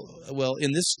say, well,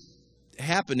 in this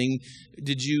happening,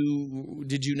 did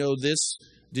you know this?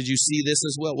 Did you see this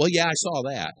as well? Well, yeah, I saw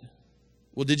that.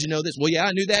 Well, did you know this? Well, yeah,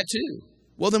 I knew that too.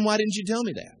 Well, then why didn't you tell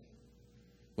me that?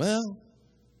 Well,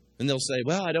 and they'll say,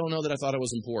 well, I don't know that I thought it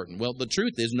was important. Well, the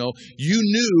truth is, no, you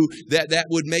knew that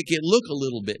would make it look a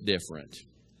little bit different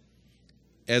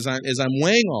as I'm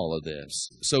weighing all of this.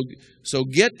 So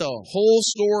get the whole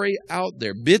story out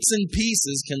there. Bits and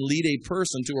pieces can lead a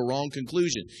person to a wrong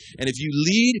conclusion. And if you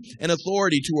lead an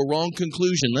authority to a wrong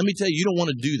conclusion, let me tell you, you don't want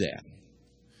to do that.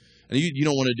 And you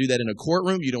don't want to do that in a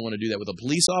courtroom. You don't want to do that with a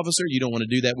police officer. You don't want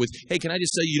to do that with, hey, can I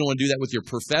just tell you, you don't want to do that with your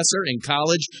professor in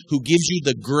college who gives you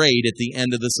the grade at the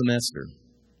end of the semester.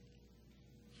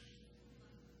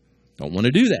 Don't want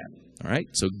to do that. All right?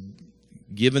 So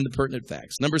given the pertinent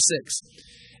facts. Number 6,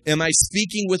 am I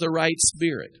speaking with a right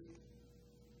spirit?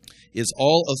 Is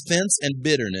all offense and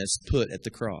bitterness put at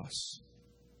the cross?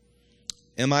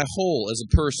 Am I whole as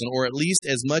a person, or at least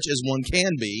as much as one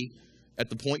can be at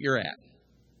the point you're at?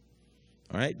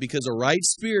 All right, because a right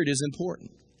spirit is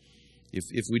important.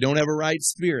 If we don't have a right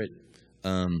spirit,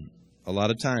 a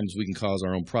lot of times we can cause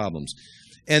our own problems.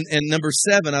 And number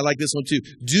 7, I like this one too.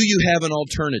 Do you have an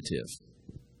alternative?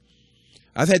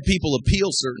 I've had people appeal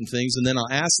certain things, and then I'll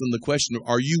ask them the question,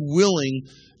 are you willing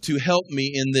to help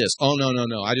me in this? Oh,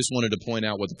 no. I just wanted to point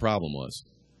out what the problem was.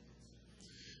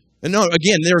 And no,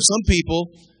 again, there are some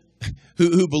people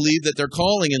who believe that their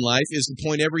calling in life is to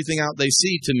point everything out they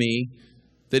see to me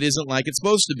that isn't like it's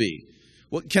supposed to be.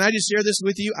 Well, can I just share this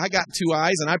with you? I got 2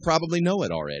 eyes, and I probably know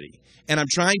it already. And I'm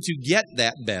trying to get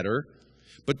that better.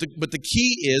 But the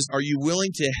key is, are you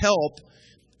willing to help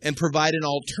and provide an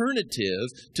alternative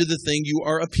to the thing you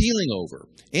are appealing over?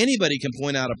 Anybody can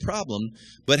point out a problem,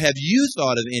 but have you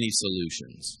thought of any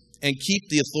solutions? And keep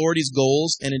the authority's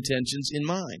goals and intentions in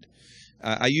mind.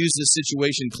 I use this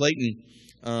situation, Clayton,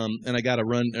 and I got to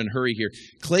run and hurry here.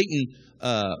 Clayton,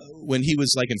 when he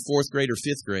was like in 4th grade or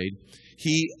 5th grade,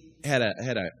 he had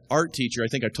a art teacher. I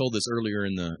think I told this earlier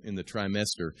in the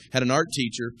trimester. Had an art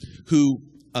teacher who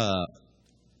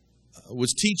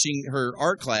was teaching her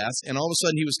art class, and all of a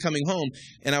sudden he was coming home,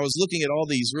 and I was looking at all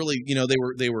these really,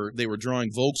 they were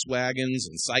drawing Volkswagens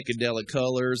and psychedelic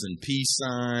colors and peace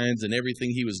signs and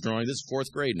everything he was drawing. This is fourth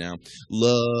grade now,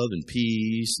 love and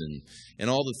peace and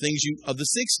all the things of the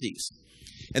 60s.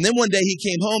 And then one day he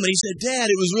came home and he said, "Dad,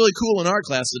 it was really cool in art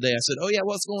class today." I said, "Oh yeah,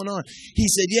 what's going on?" He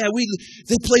said, "Yeah,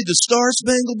 they played the Star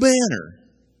Spangled Banner."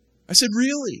 I said,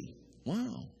 "Really?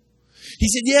 Wow." He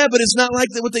said, "Yeah, but it's not like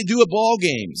what they do at ball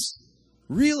games."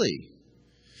 Really?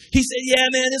 He said, "Yeah,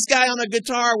 man, this guy on the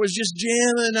guitar was just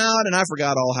jamming out," and I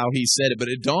forgot all how he said it, but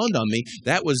it dawned on me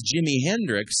that was Jimi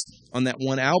Hendrix on that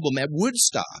one album at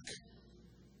Woodstock.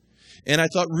 And I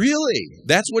thought, really?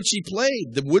 That's what she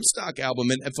played, the Woodstock album.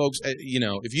 And folks,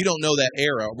 if you don't know that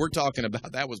era, we're talking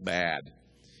about that was bad.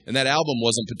 And that album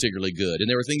wasn't particularly good. And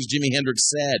there were things Jimi Hendrix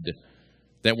said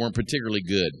that weren't particularly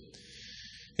good.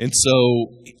 And so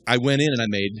I went in and I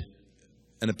made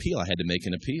an appeal. I had to make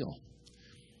an appeal.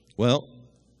 Well,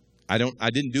 I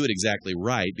didn't do it exactly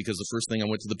right, because the first thing I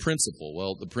went to the principal.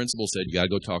 Well, the principal said, "You got to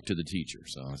go talk to the teacher."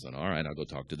 So I said, "All right, I'll go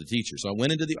talk to the teacher." So I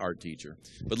went into the art teacher.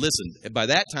 But listen, by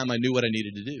that time I knew what I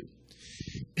needed to do.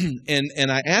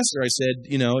 and I asked her, I said,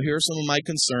 "Here are some of my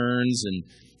concerns," and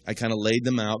I kind of laid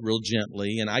them out real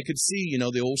gently, and I could see,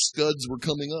 the old scuds were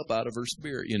coming up out of her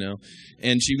spirit,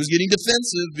 and she was getting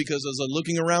defensive, because as I'm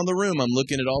looking around the room, I'm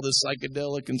looking at all this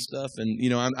psychedelic and stuff, and,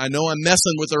 I know I'm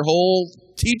messing with her whole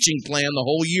teaching plan the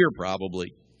whole year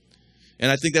probably. And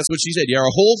I think that's what she said. Yeah,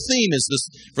 our whole theme is this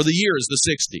for the year is the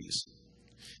 60s.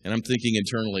 And I'm thinking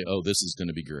internally, oh, this is going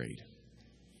to be great.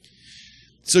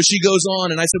 So she goes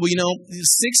on, and I said, "Well, the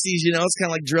 60s, it's kind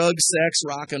of like drugs, sex,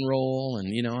 rock and roll, and,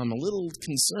 I'm a little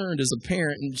concerned as a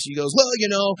parent." And she goes, "Well,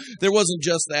 there wasn't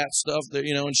just that stuff, there,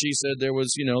 and she said there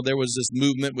was this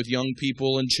movement with young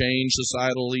people and change,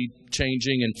 societally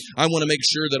changing, and I want to make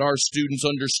sure that our students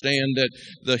understand that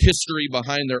the history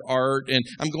behind their art." And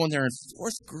I'm going there in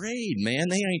fourth grade, man.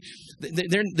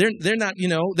 They're not,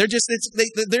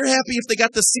 they're happy if they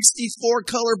got the 64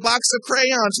 color box of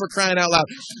crayons, for crying out loud.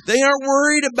 They aren't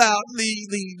worried about the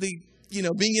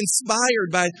being inspired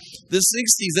by the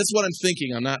 60s. That's what I'm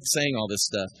thinking. I'm not saying all this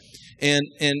stuff. But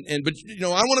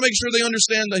I want to make sure they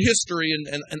understand the history,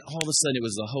 and all of a sudden it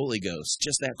was the Holy Ghost,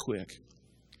 just that quick.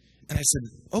 And I said,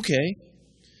 "Okay,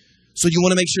 so you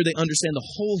want to make sure they understand the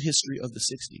whole history of the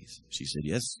 60s?" She said,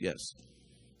 "Yes, yes."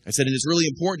 I said, "And it's really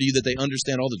important to you that they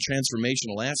understand all the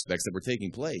transformational aspects that were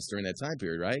taking place during that time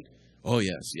period, right?" "Oh,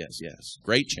 yes, yes, yes.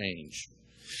 Great change."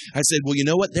 I said, "Well, you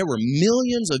know what? There were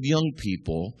millions of young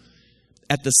people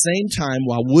at the same time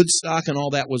while Woodstock and all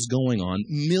that was going on.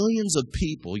 Millions of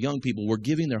people, young people, were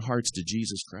giving their hearts to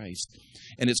Jesus Christ.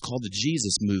 And it's called the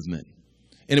Jesus Movement.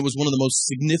 And it was one of the most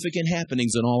significant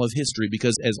happenings in all of history,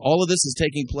 because as all of this is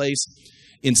taking place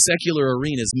in secular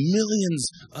arenas, millions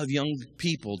of young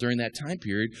people during that time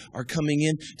period are coming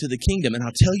into the kingdom. And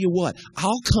I'll tell you what,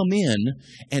 I'll come in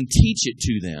and teach it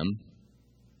to them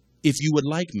if you would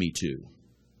like me to."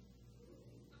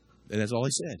 And that's all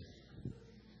he said.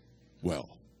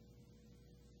 Well,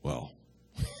 I'll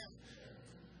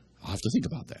have to think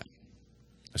about that.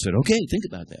 I said, "Okay, think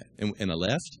about that." And I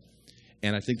left.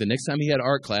 And I think the next time he had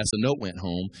art class, a note went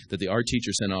home that the art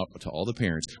teacher sent out to all the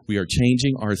parents. "We are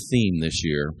changing our theme this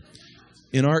year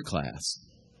in art class."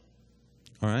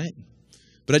 All right?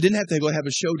 But I didn't have to go have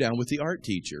a showdown with the art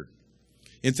teacher.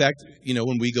 In fact,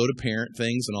 when we go to parent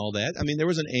things and all that, there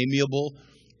was an amiable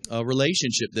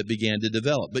relationship that began to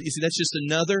develop. But you see, that's just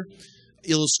another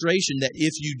illustration that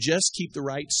if you just keep the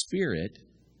right spirit,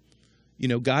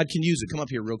 God can use it. Come up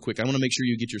here real quick. I want to make sure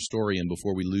you get your story in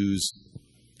before we lose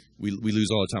all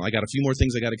the time. I got a few more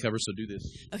things I got to cover, so do this.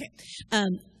 Okay.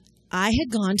 I had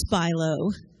gone to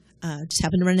Bilo, just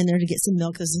happened to run in there to get some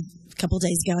milk. It was a couple of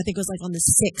days ago. I think it was like on the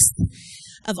 6th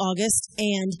of August.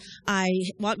 And I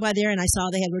walked by there and I saw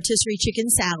they had rotisserie chicken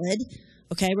salad.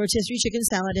 Okay, rotisserie chicken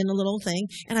salad in a little thing.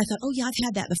 And I thought, oh, yeah, I've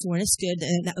had that before, and it's good.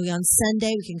 And that way on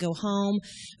Sunday, we can go home,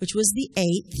 which was the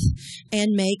 8th,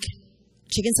 and make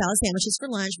chicken salad sandwiches for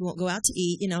lunch. We won't go out to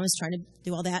eat, I was trying to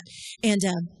do all that. And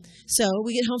so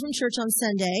we get home from church on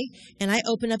Sunday, and I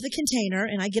open up the container,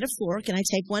 and I get a fork, and I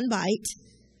take one bite.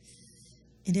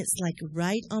 And it's like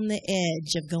right on the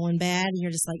edge of going bad. And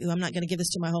you're just like, oh, I'm not going to give this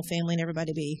to my whole family and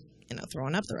everybody be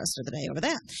throwing up the rest of the day over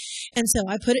that. And so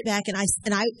I put it back, and I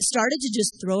started to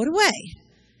just throw it away.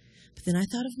 But then I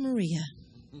thought of Maria.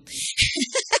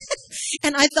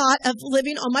 And I thought of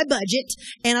living on my budget,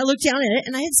 and I looked down at it,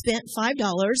 and I had spent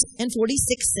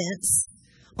 $5.46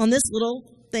 on this little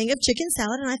thing of chicken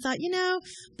salad, and I thought,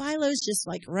 Bilo's just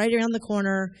like right around the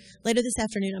corner. Later this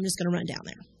afternoon, I'm just going to run down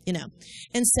there,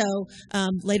 And so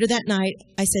later that night,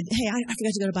 I said, hey, I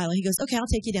forgot to go to Bilo. He goes, okay,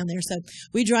 I'll take you down there. So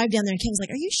we drive down there, and Ken's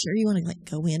like, are you sure you want to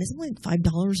go in? Is it like $5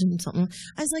 and something?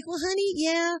 I was like, well, honey,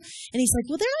 yeah. And he's like,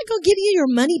 well, they're not going to give you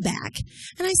your money back.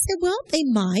 And I said, well, they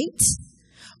might.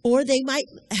 Or they might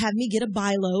have me get a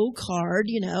Bilo card,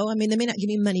 I mean, they may not give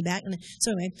me money back. And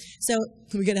so anyway,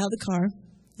 we get out of the car,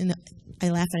 and I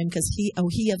laugh at him because he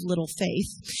of little faith.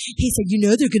 He said,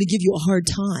 they're going to give you a hard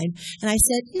time. And I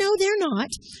said, no, they're not.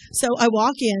 So I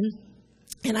walk in,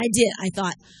 and I did. I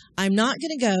thought, I'm not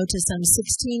going to go to some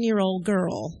 16-year-old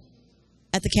girl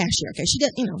at the cashier. Okay, she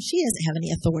doesn't have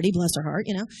any authority, bless her heart,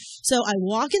 So I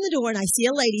walk in the door, and I see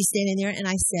a lady standing there, and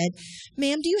I said,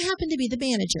 ma'am, do you happen to be the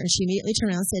manager? And she immediately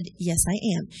turned around and said, yes, I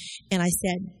am. And I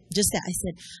said, just that. I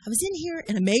said, I was in here,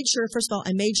 and I made sure, first of all,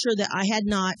 that I had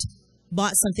not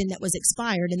bought something that was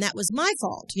expired, and that was my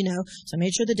fault, So I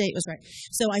made sure the date was right.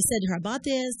 So I said to her, I bought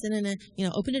this, and then,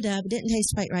 opened it up. It didn't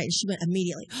taste quite right. And she went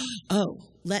immediately, oh,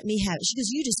 let me have it. She goes,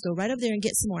 you just go right over there and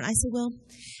get some more. And I said, well,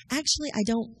 actually, I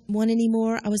don't want any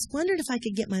more. I was wondering if I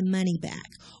could get my money back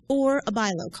or a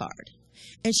Bilo card.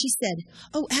 And she said,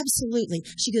 oh, absolutely.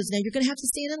 She goes, now you're going to have to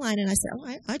stand in line. And I said, oh,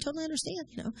 I totally understand,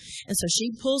 And so she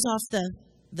pulls off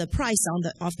the price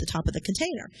off the top of the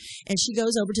container. And she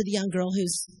goes over to the young girl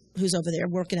who's over there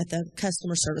working at the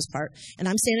customer service part. And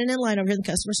I'm standing in line over here in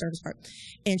the customer service part.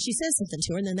 And she says something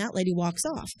to her, and then that lady walks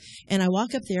off. And I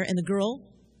walk up there, and the girl,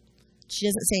 she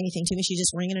doesn't say anything to me. She's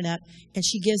just ringing it up. And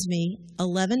she gives me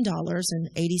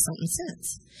 $11.80-something.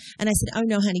 And I said, oh,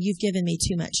 no, honey, you've given me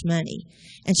too much money.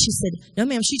 And she said, no,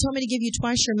 ma'am, she told me to give you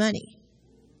twice your money.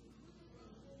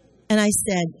 And I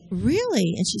said,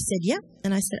 really? And she said, yep.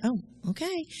 And I said, oh,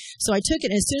 okay. So I took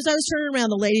it. And as soon as I was turning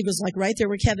around, the lady was like right there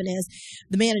where Kevin is,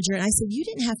 the manager. And I said, you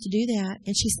didn't have to do that.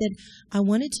 And she said, I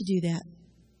wanted to do that.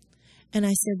 And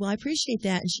I said, well, I appreciate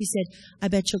that. And she said, I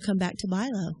bet you'll come back to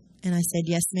Bilo. And I said,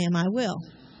 yes, ma'am, I will.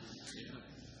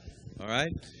 All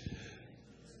right.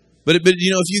 But if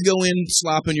you go in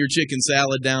slopping your chicken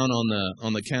salad down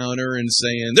on the counter and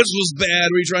saying, this was bad,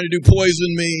 were you trying to do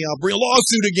poison me? I'll bring a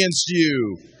lawsuit against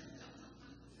you.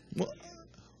 Well,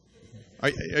 are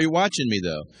you watching me,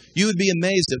 though? You would be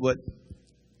amazed at what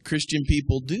Christian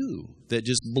people do that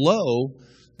just blow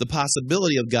the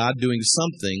possibility of God doing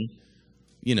something,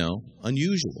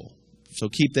 unusual. So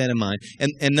keep that in mind.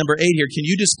 And number 8 here, can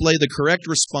you display the correct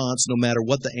response no matter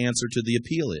what the answer to the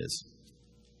appeal is?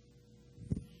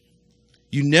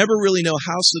 You never really know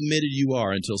how submitted you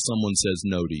are until someone says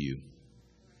no to you.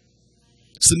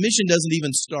 Submission doesn't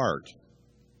even start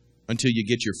until you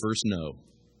get your first no.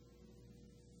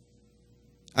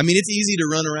 I mean, it's easy to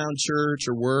run around church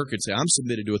or work and say, I'm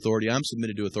submitted to authority, I'm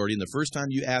submitted to authority. And the first time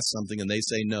you ask something and they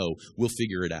say no, we'll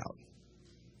figure it out.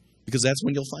 Because that's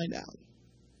when you'll find out.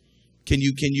 Can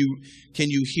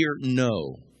you hear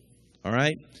no? All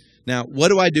right? Now, what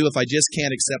do I do if I just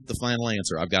can't accept the final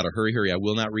answer? I've got to hurry. I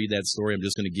will not read that story. I'm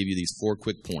just going to give you these 4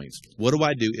 quick points. What do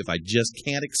I do if I just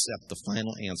can't accept the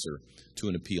final answer to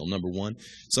an appeal? Number 1,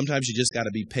 sometimes you just got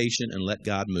to be patient and let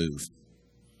God move.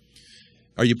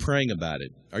 Are you praying about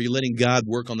it? Are you letting God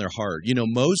work on their heart?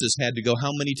 Moses had to go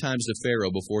how many times to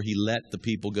Pharaoh before he let the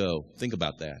people go? Think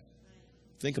about that.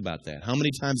 Think about that. How many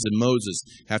times did Moses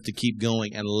have to keep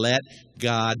going and let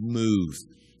God move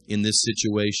in this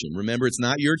situation? Remember, it's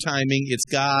not your timing, it's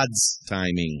God's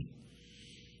timing.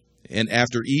 And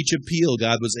after each appeal,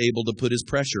 God was able to put his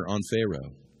pressure on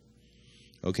Pharaoh.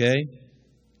 Okay?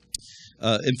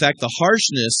 In fact, the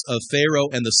harshness of Pharaoh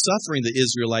and the suffering the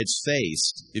Israelites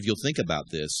faced, if you'll think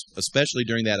about this, especially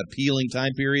during that appealing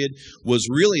time period, was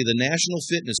really the national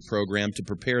fitness program to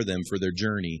prepare them for their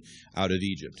journey out of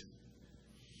Egypt.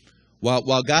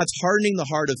 While God's hardening the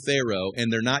heart of Pharaoh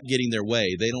and they're not getting their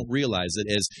way, they don't realize it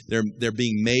as they're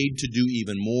being made to do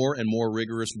even more and more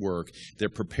rigorous work. They're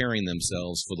preparing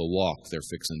themselves for the walk they're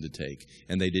fixing to take.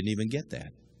 And they didn't even get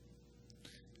that.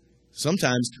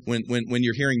 Sometimes when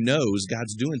you're hearing no's,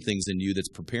 God's doing things in you that's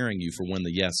preparing you for when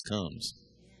the yes comes.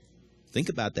 Think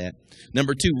about that.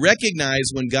 Number 2,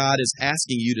 recognize when God is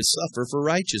asking you to suffer for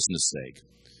righteousness' sake.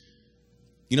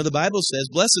 The Bible says,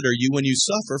 blessed are you when you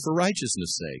suffer for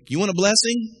righteousness' sake. You want a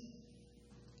blessing?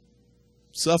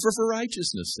 Suffer for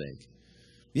righteousness' sake.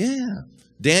 Yeah.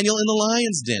 Daniel in the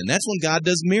lion's den. That's when God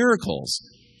does miracles.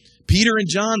 Peter and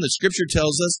John, the scripture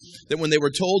tells us that when they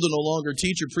were told to no longer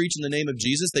teach or preach in the name of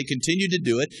Jesus, they continued to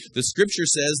do it. The scripture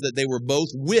says that they were both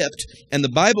whipped, and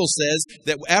the Bible says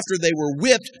that after they were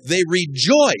whipped, they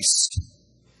rejoiced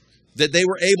that they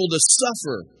were able to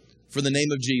suffer for the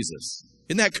name of Jesus.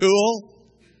 Isn't that cool?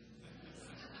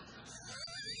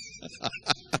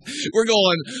 We're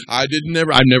going, I've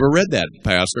never read that,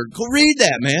 Pastor. Go read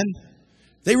that, man.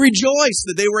 They rejoiced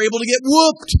that they were able to get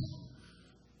whooped.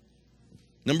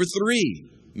 Number 3,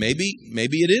 maybe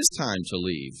it is time to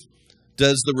leave.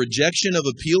 Does the rejection of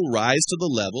appeal rise to the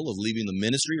level of leaving the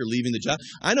ministry or leaving the job?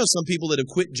 I know some people that have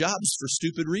quit jobs for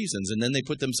stupid reasons, and then they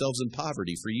put themselves in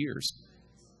poverty for years.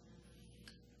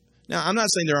 Now, I'm not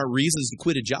saying there aren't reasons to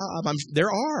quit a job.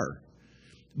 There are.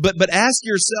 But ask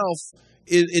yourself,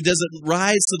 it doesn't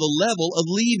rise to the level of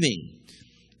leaving.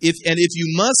 If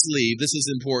you must leave, this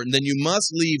is important, then you must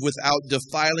leave without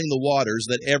defiling the waters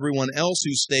that everyone else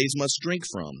who stays must drink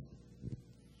from.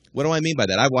 What do I mean by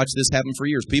that? I've watched this happen for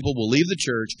years. People will leave the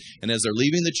church, and as they're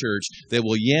leaving the church, they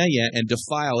will and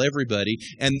defile everybody.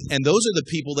 And those are the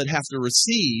people that have to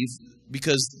receive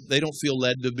because they don't feel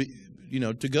led to be,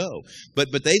 to go.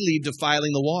 But they leave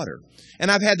defiling the water. And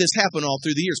I've had this happen all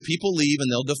through the years. People leave and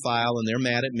they'll defile and they're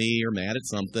mad at me or mad at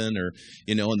something or,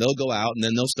 and they'll go out and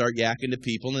then they'll start yakking to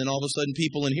people. And then all of a sudden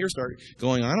people in here start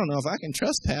going, I don't know if I can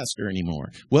trust Pastor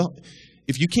anymore. Well,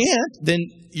 if you can't, then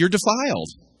you're defiled.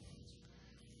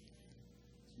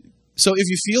 So if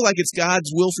you feel like it's God's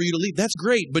will for you to leave, that's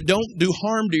great. But don't do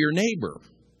harm to your neighbor.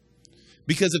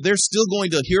 Because if they're still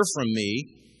going to hear from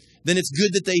me, then it's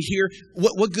good that they hear.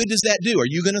 What good does that do? Are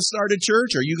you going to start a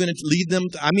church? Are you going to lead them?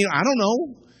 I don't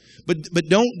know. But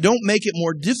don't make it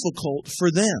more difficult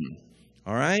for them.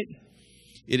 All right?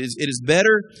 It is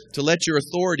better to let your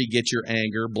authority get your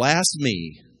anger, blast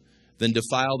me, than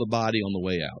defile the body on the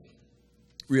way out.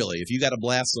 Really, if you got to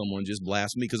blast someone, just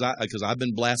blast me because I've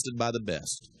been blasted by the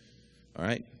best. All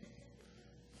right?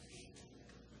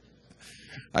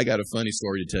 I got a funny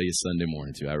story to tell you Sunday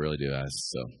morning too. I really do.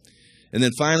 And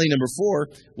then finally, number 4,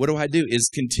 what do I do? Is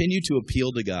continue to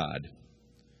appeal to God.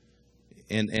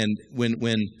 And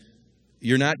when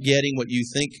you're not getting what you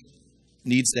think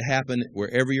needs to happen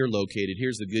wherever you're located,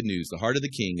 here's the good news. The heart of the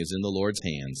king is in the Lord's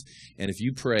hands. And if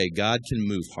you pray, God can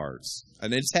move hearts.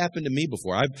 And it's happened to me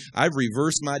before. I've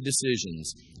reversed my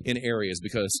decisions in areas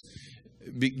because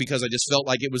I just felt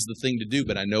like it was the thing to do.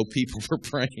 But I know people were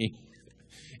praying.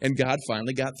 And God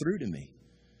finally got through to me.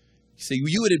 You say,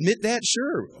 you would admit that?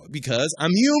 Sure, because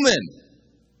I'm human.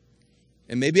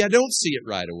 And maybe I don't see it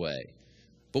right away.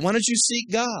 But why don't you seek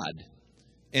God?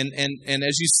 And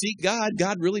as you seek God,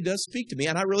 God really does speak to me.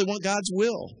 And I really want God's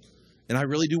will. And I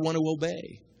really do want to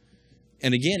obey.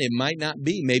 And again, it might not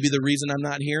be. Maybe the reason I'm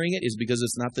not hearing it is because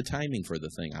it's not the timing for the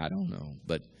thing. I don't know.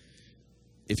 But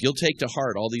if you'll take to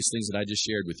heart all these things that I just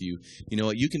shared with you, you know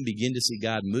what? You can begin to see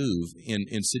God move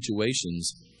in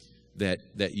situations that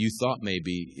you thought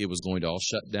maybe it was going to all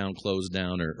shut down, close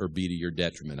down, or be to your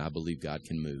detriment. I believe God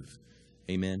can move.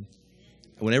 Amen.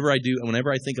 Whenever I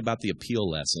think about the appeal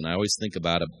lesson, I always think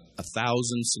about 1,000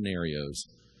 scenarios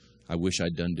I wish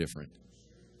I'd done different.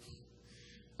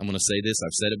 I'm going to say this.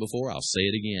 I've said it before. I'll say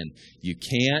it again. You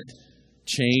can't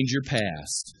change your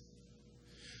past.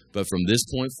 But from this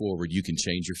point forward, you can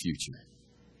change your future.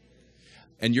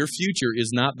 And your future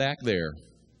is not back there.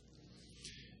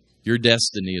 Your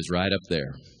destiny is right up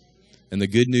there. And the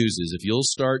good news is if you'll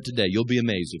start today, you'll be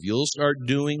amazed. If you'll start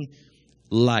doing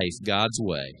life God's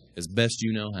way, as best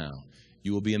you know how,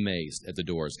 you will be amazed at the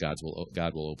doors God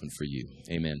will open for you.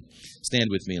 Amen. Stand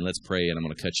with me and let's pray, and I'm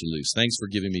going to cut you loose. Thanks for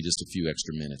giving me just a few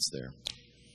extra minutes there.